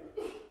say,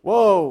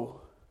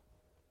 whoa,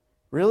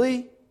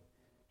 really?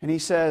 And He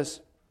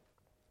says,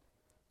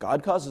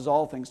 God causes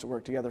all things to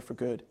work together for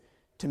good,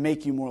 to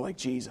make you more like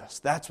Jesus.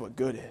 That's what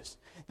good is.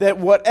 That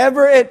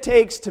whatever it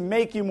takes to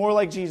make you more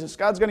like Jesus,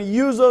 God's going to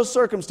use those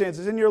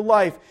circumstances in your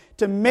life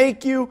to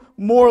make you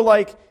more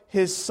like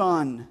His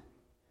Son.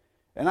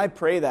 And I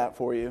pray that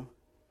for you.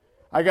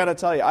 I got to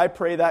tell you, I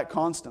pray that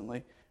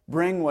constantly.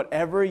 Bring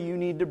whatever you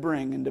need to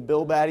bring into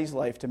Bill Batty's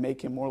life to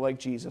make him more like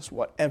Jesus,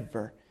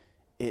 whatever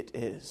it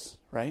is,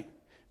 right?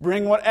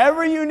 Bring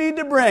whatever you need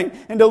to bring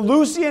into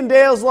Lucy and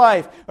Dale's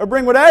life, or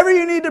bring whatever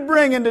you need to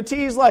bring into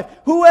T's life.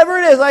 Whoever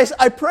it is,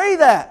 I pray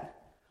that.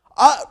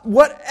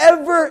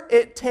 Whatever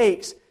it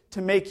takes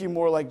to make you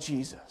more like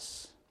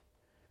Jesus.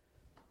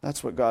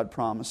 That's what God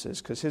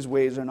promises, because His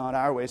ways are not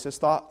our ways. His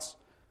thoughts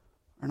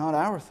are not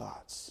our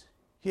thoughts.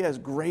 He has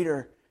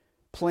greater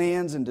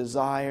plans and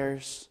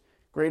desires,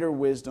 greater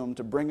wisdom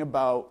to bring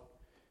about,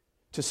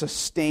 to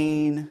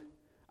sustain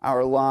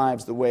our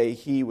lives the way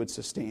He would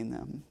sustain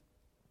them.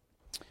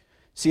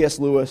 C.S.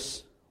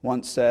 Lewis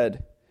once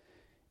said,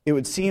 "It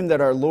would seem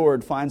that our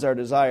Lord finds our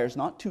desires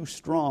not too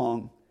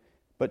strong,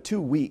 but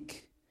too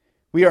weak.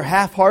 We are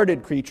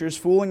half-hearted creatures,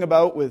 fooling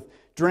about with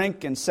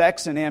drink and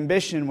sex and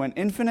ambition when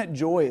infinite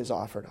joy is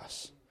offered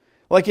us.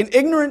 Like an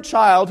ignorant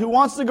child who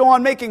wants to go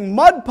on making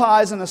mud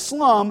pies in a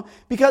slum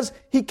because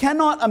he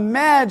cannot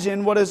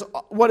imagine what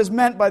is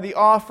meant by the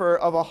offer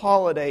of a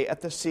holiday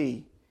at the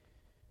sea.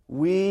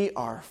 We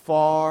are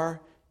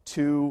far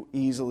too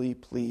easily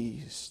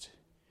pleased."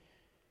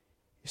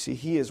 You see,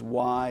 He is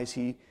wise.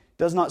 He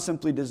does not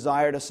simply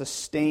desire to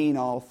sustain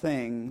all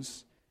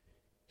things.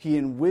 He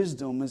in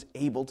wisdom is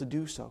able to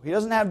do so. He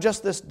doesn't have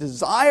just this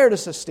desire to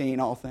sustain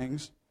all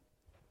things.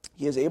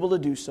 He is able to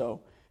do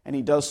so, and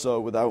He does so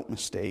without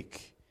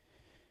mistake.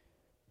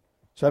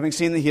 So having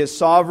seen that He is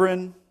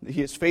sovereign, that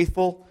He is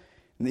faithful,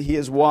 and that He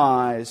is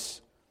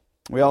wise,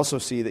 we also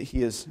see that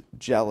He is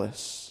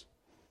jealous,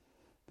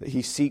 that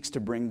He seeks to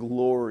bring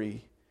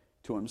glory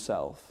to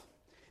Himself,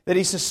 that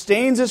He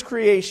sustains His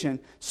creation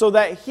so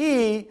that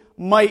He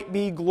might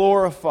be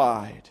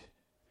glorified.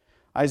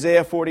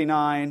 Isaiah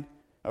 48,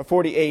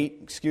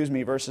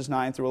 verses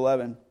 9 through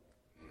 11.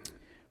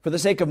 "For the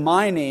sake of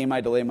my name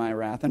I delay my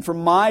wrath, and for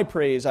my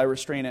praise I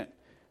restrain it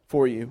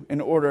for you, in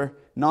order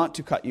not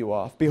to cut you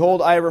off.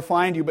 Behold, I have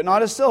refined you, but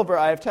not as silver.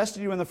 I have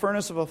tested you in the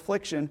furnace of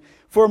affliction.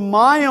 For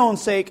my own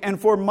sake,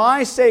 and for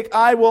my sake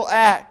I will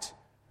act.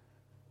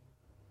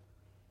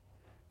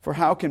 For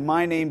how can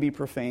my name be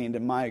profaned,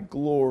 and my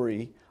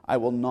glory I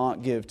will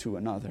not give to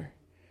another?"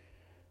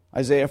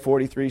 Isaiah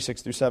 43,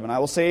 6 through 7. "I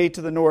will say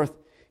to the north,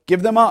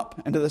 give them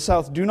up, and to the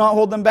south, do not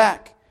hold them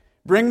back.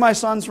 Bring my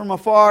sons from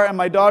afar, and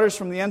my daughters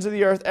from the ends of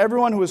the earth,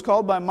 everyone who is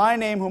called by my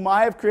name, whom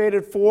I have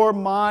created for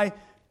my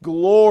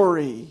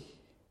glory."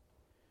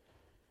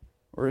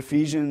 Or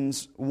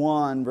Ephesians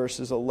 1,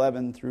 verses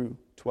 11 through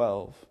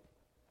 12.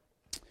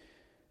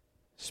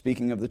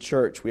 Speaking of the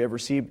church, we have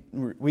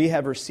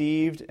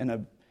received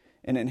an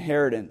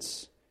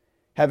inheritance,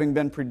 having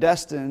been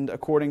predestined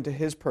according to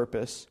His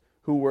purpose,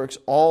 who works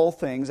all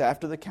things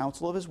after the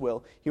counsel of His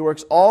will. He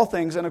works all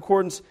things in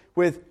accordance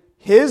with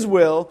His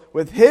will,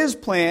 with His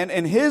plan,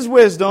 and His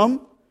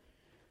wisdom,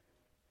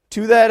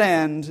 to that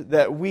end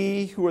that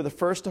we who are the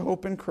first to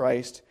hope in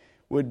Christ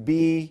would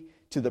be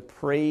to the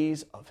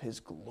praise of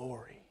His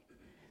glory.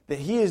 That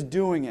He is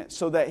doing it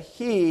so that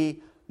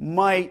He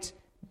might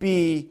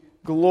be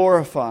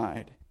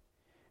glorified.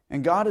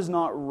 And God is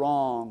not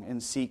wrong in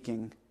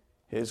seeking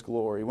His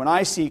glory. When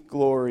I seek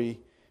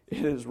glory,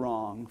 it is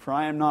wrong, for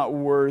I am not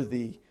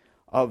worthy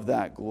of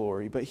that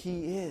glory. But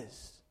He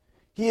is.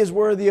 He is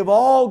worthy of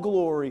all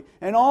glory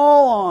and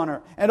all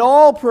honor and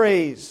all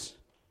praise.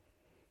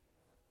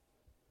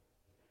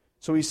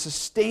 So He's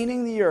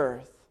sustaining the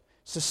earth,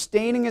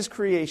 sustaining His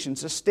creation,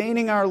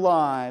 sustaining our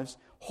lives,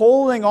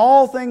 holding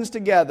all things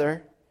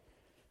together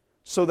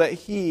so that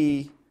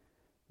He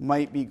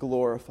might be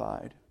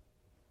glorified.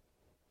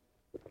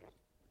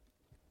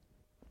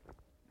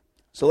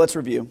 So let's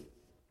review.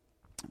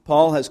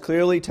 Paul has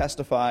clearly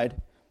testified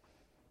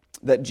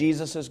that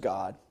Jesus is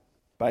God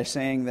by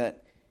saying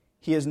that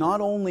He is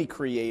not only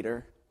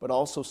creator, but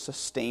also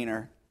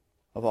sustainer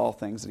of all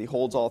things, that He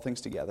holds all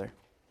things together.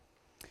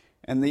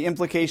 And the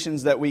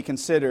implications that we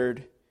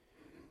considered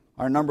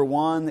are, number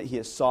one, that He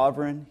is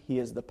sovereign. He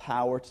has the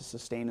power to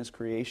sustain His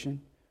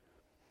creation.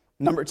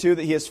 Number two,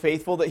 that He is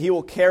faithful, that He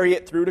will carry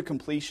it through to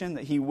completion,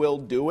 that He will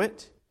do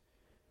it.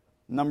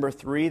 Number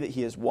three, that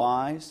He is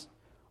wise.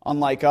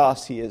 Unlike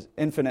us, He is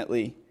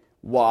infinitely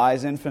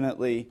wise,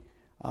 infinitely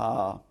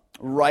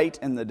right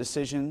in the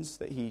decisions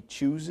that He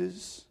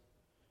chooses.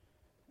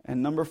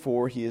 And number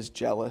four, He is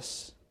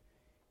jealous.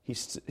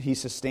 He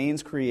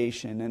sustains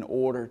creation in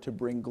order to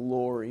bring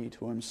glory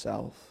to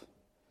Himself.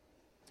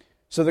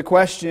 So the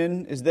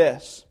question is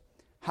this: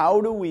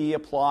 how do we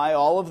apply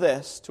all of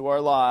this to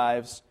our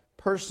lives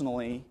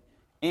personally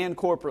and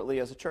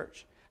corporately as a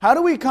church? How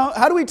do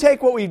we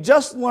take what we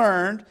just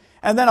learned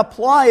and then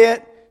apply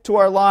it to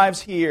our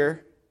lives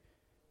here,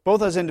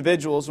 both as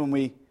individuals when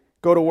we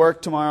go to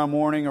work tomorrow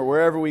morning or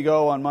wherever we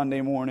go on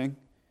Monday morning?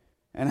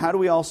 And how do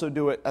we also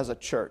do it as a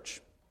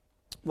church?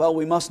 Well,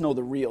 we must know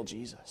the real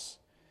Jesus.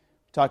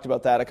 We talked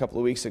about that a couple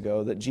of weeks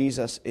ago, that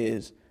Jesus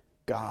is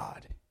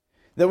God.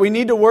 That we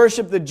need to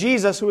worship the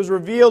Jesus who is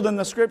revealed in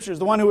the Scriptures,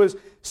 the one who is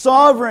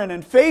sovereign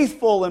and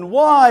faithful and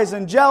wise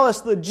and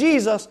jealous, the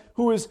Jesus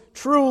who is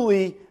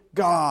truly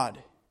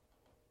God.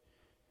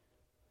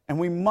 And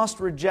we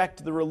must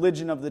reject the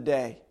religion of the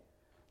day,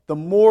 the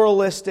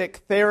moralistic,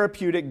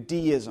 therapeutic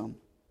deism.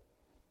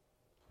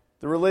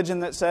 The religion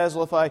that says,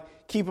 well, if I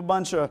keep a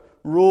bunch of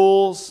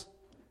rules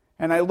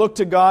and I look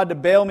to God to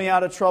bail me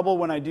out of trouble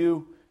when I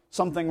do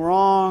something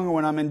wrong, or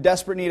when I'm in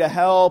desperate need of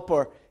help,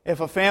 or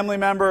if a family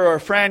member or a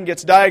friend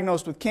gets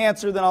diagnosed with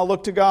cancer, then I'll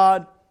look to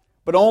God.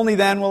 But only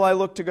then will I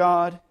look to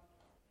God.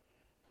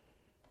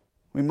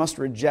 We must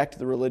reject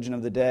the religion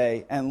of the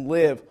day and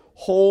live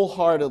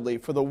wholeheartedly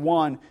for the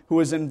one who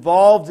is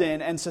involved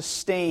in and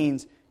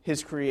sustains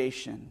His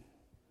creation.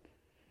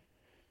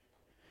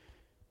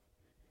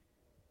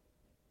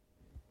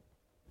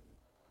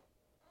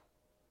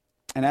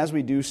 And as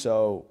we do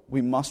so,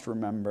 we must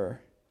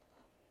remember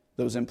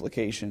those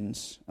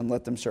implications and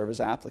let them serve as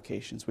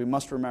applications. We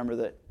must remember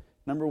that,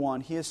 number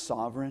one, He is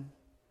sovereign.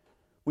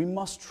 We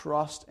must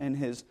trust in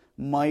His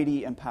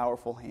mighty and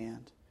powerful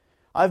hand.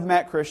 I've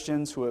met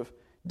Christians who have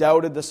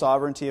doubted the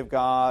sovereignty of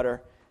God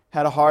or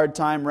had a hard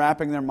time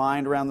wrapping their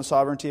mind around the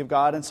sovereignty of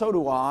God, and so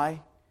do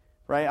I.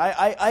 Right?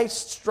 I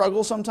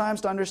struggle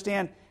sometimes to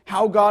understand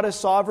how God is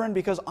sovereign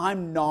because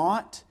I'm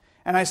not.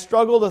 And I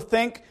struggle to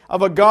think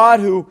of a God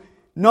who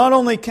not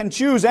only can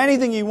choose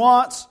anything He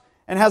wants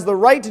and has the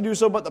right to do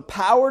so, but the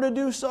power to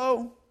do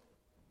so.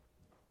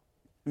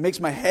 It makes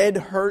my head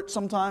hurt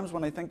sometimes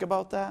when I think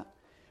about that.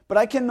 But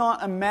I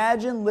cannot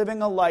imagine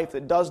living a life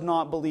that does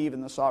not believe in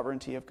the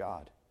sovereignty of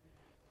God.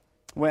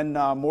 When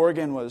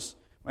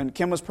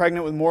Kim was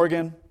pregnant with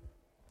Morgan,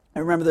 I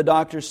remember the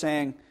doctor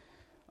saying,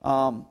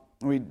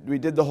 we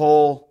did the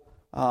whole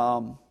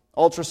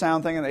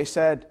ultrasound thing, and they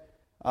said,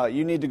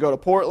 you need to go to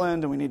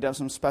Portland, and we need to have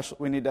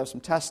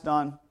some tests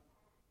done.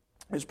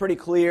 It was pretty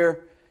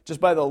clear, just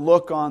by the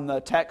look on the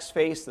tech's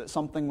face, that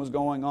something was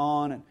going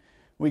on. And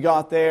we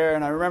got there,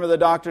 and I remember the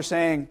doctor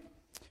saying,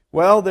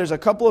 well, there's a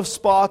couple of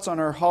spots on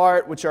her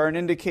heart which are an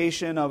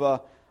indication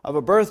of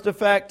a birth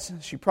defect.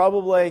 She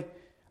probably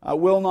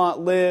will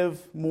not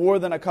live more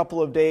than a couple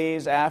of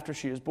days after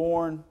she is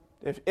born,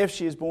 if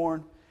she is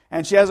born.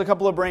 And she has a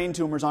couple of brain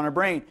tumors on her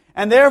brain.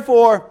 And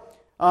therefore,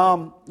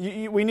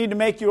 we need to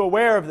make you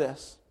aware of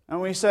this. And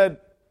we said,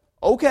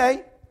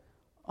 okay.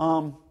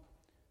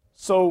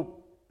 So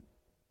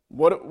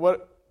what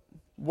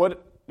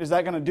is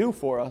that going to do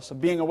for us, of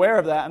being aware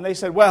of that? And they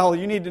said, well,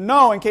 you need to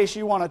know in case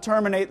you want to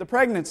terminate the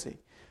pregnancy.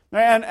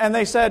 And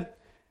they said,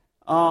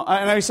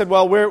 and I said,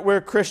 well,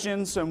 we're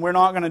Christians and we're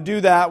not going to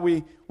do that.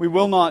 We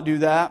will not do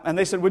that. And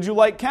they said, would you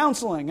like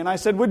counseling? And I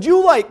said, would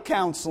you like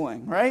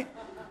counseling, right?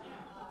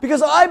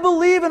 Because I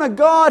believe in a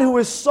God who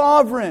is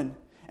sovereign.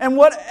 And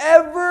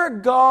whatever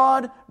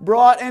God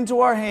brought into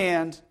our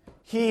hand,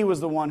 He was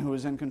the one who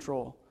was in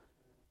control.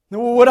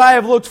 Would I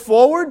have looked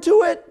forward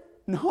to it?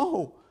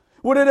 No.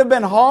 Would it have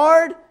been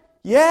hard?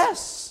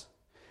 Yes.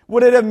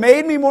 Would it have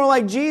made me more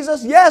like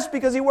Jesus? Yes,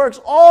 because He works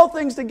all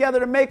things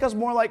together to make us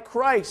more like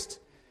Christ.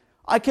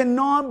 I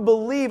cannot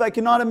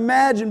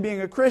imagine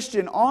being a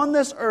Christian on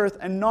this earth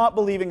and not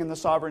believing in the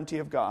sovereignty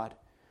of God.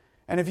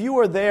 And if you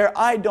are there,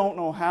 I don't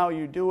know how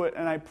you do it,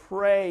 and I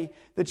pray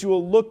that you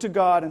will look to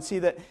God and see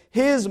that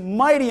His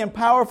mighty and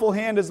powerful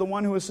hand is the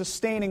one who is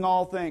sustaining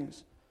all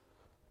things.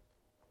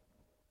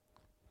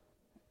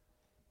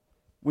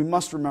 We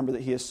must remember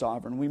that He is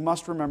sovereign. We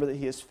must remember that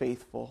He is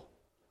faithful.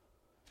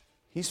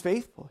 He's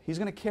faithful. He's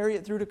going to carry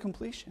it through to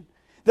completion.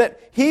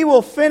 That He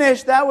will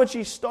finish that which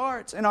He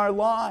starts in our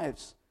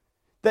lives.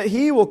 That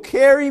He will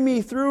carry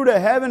me through to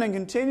heaven and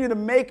continue to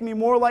make me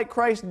more like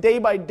Christ day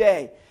by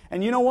day.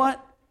 And you know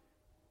what?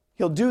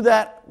 He'll do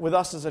that with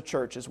us as a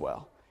church as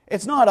well.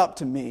 It's not up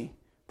to me.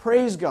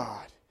 Praise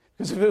God.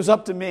 Because if it was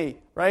up to me,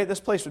 right, this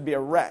place would be a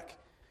wreck.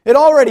 It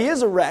already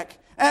is a wreck.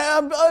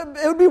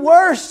 It would be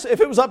worse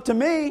if it was up to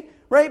me,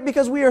 right?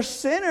 Because we are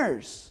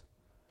sinners.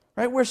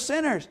 Right? We're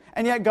sinners.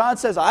 And yet God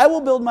says, I will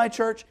build my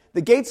church.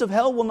 The gates of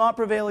hell will not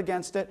prevail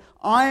against it.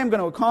 I am going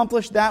to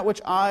accomplish that which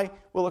I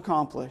will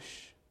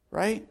accomplish.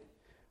 Right?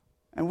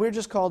 And we're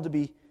just called to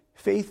be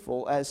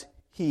faithful as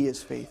He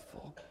is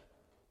faithful.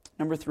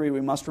 Number 3, we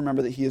must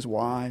remember that He is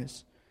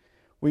wise.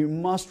 We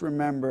must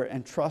remember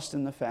and trust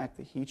in the fact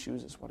that He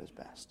chooses what is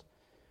best.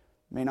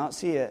 May not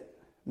see it,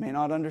 may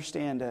not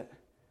understand it.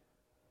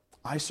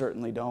 I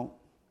certainly don't.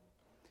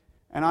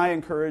 And I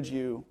encourage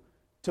you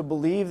to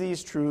believe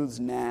these truths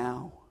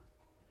now.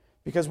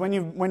 Because when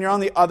you're on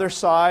the other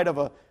side of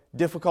a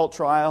difficult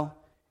trial,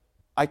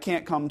 I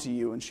can't come to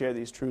you and share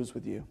these truths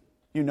with you.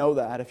 You know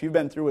that. If you've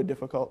been through a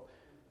difficult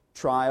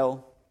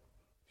trial,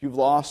 if you've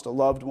lost a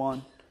loved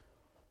one,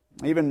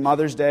 even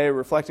Mother's Day,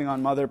 reflecting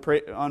on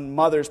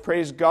mothers,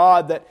 praise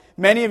God that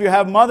many of you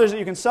have mothers that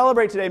you can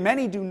celebrate today.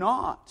 Many do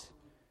not.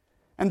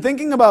 And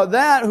thinking about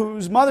that,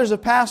 whose mothers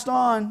have passed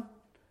on,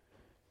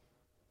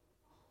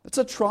 it's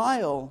a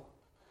trial.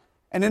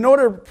 And in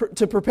order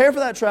to prepare for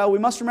that trial, we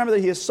must remember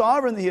that He is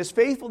sovereign, that He is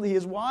faithful, that He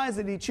is wise,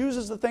 that He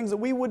chooses the things that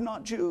we would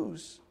not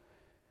choose.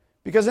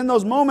 Because in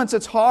those moments,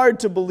 it's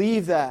hard to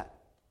believe that.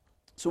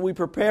 So we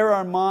prepare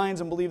our minds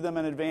and believe them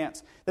in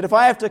advance. That if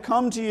I have to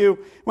come to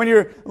you when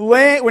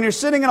you're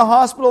sitting in a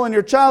hospital and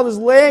your child is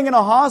laying in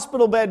a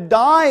hospital bed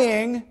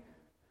dying,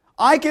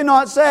 I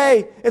cannot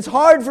say, it's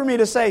hard for me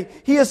to say,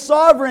 He is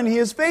sovereign, He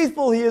is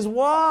faithful, He is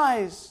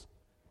wise.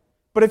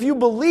 But if you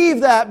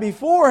believe that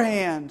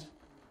beforehand,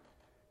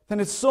 then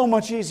it's so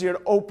much easier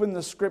to open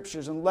the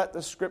Scriptures and let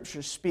the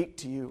Scriptures speak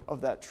to you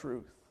of that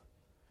truth.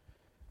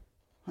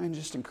 I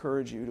just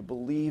encourage you to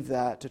believe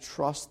that, to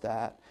trust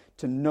that,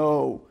 to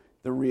know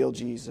the real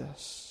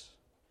Jesus.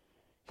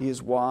 He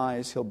is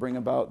wise. He'll bring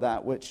about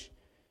that which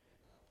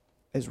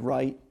is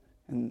right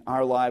in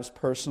our lives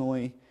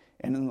personally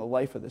and in the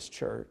life of this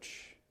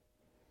church.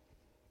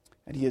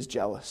 And He is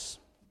jealous.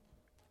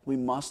 We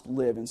must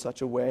live in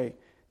such a way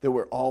that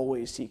we're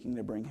always seeking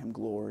to bring Him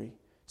glory,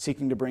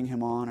 seeking to bring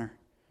Him honor.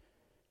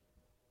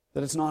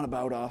 that it's not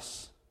about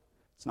us.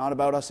 It's not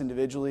about us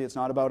individually. It's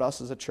not about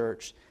us as a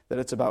church. That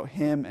it's about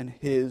Him and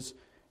His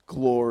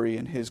glory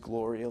and His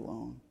glory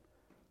alone.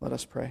 Let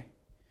us pray.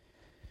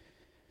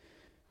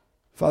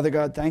 Father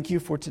God, thank you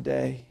for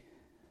today.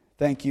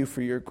 Thank you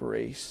for your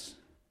grace.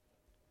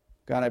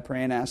 God, I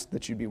pray and ask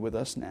that you'd be with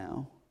us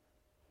now.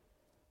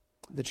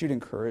 That you'd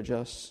encourage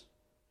us.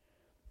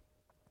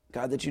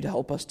 God, that you'd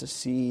help us to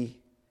see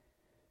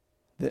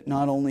that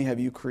not only have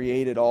you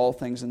created all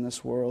things in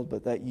this world,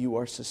 but that you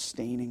are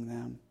sustaining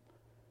them.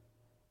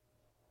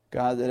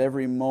 God, that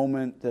every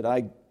moment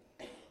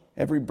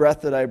every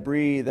breath that I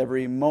breathe,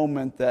 every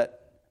moment that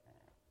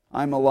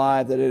I'm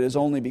alive, that it is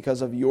only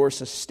because of your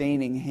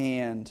sustaining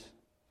hand.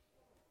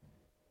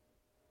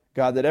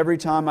 God, that every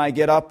time I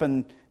get up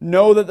and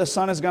know that the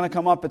sun is going to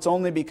come up, it's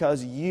only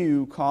because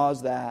you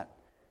caused that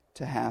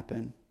to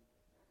happen.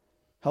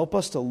 Help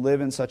us to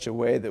live in such a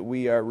way that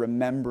we are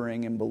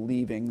remembering and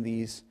believing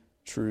these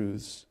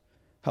truths.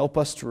 Help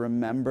us to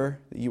remember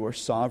that you are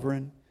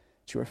sovereign,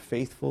 that you are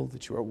faithful,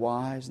 that you are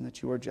wise, and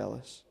that you are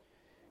jealous.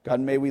 God,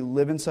 may we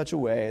live in such a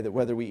way that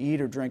whether we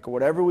eat or drink or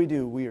whatever we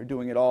do, we are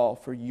doing it all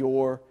for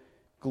your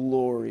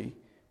glory.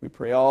 We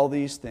pray all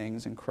these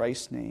things in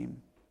Christ's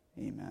name.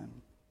 Amen.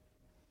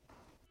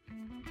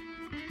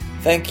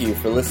 Thank you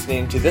for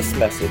listening to this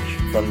message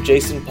from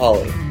Jason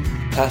Polly,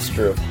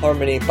 pastor of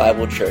Harmony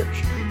Bible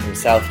Church in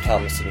South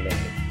Thomaston, Maine.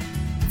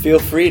 Feel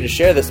free to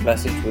share this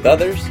message with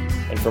others,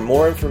 and for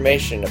more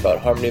information about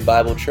Harmony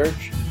Bible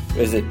Church,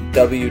 visit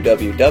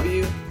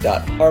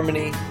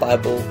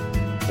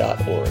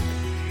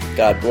www.harmonybible.org.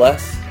 God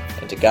bless,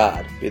 and to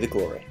God be the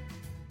glory.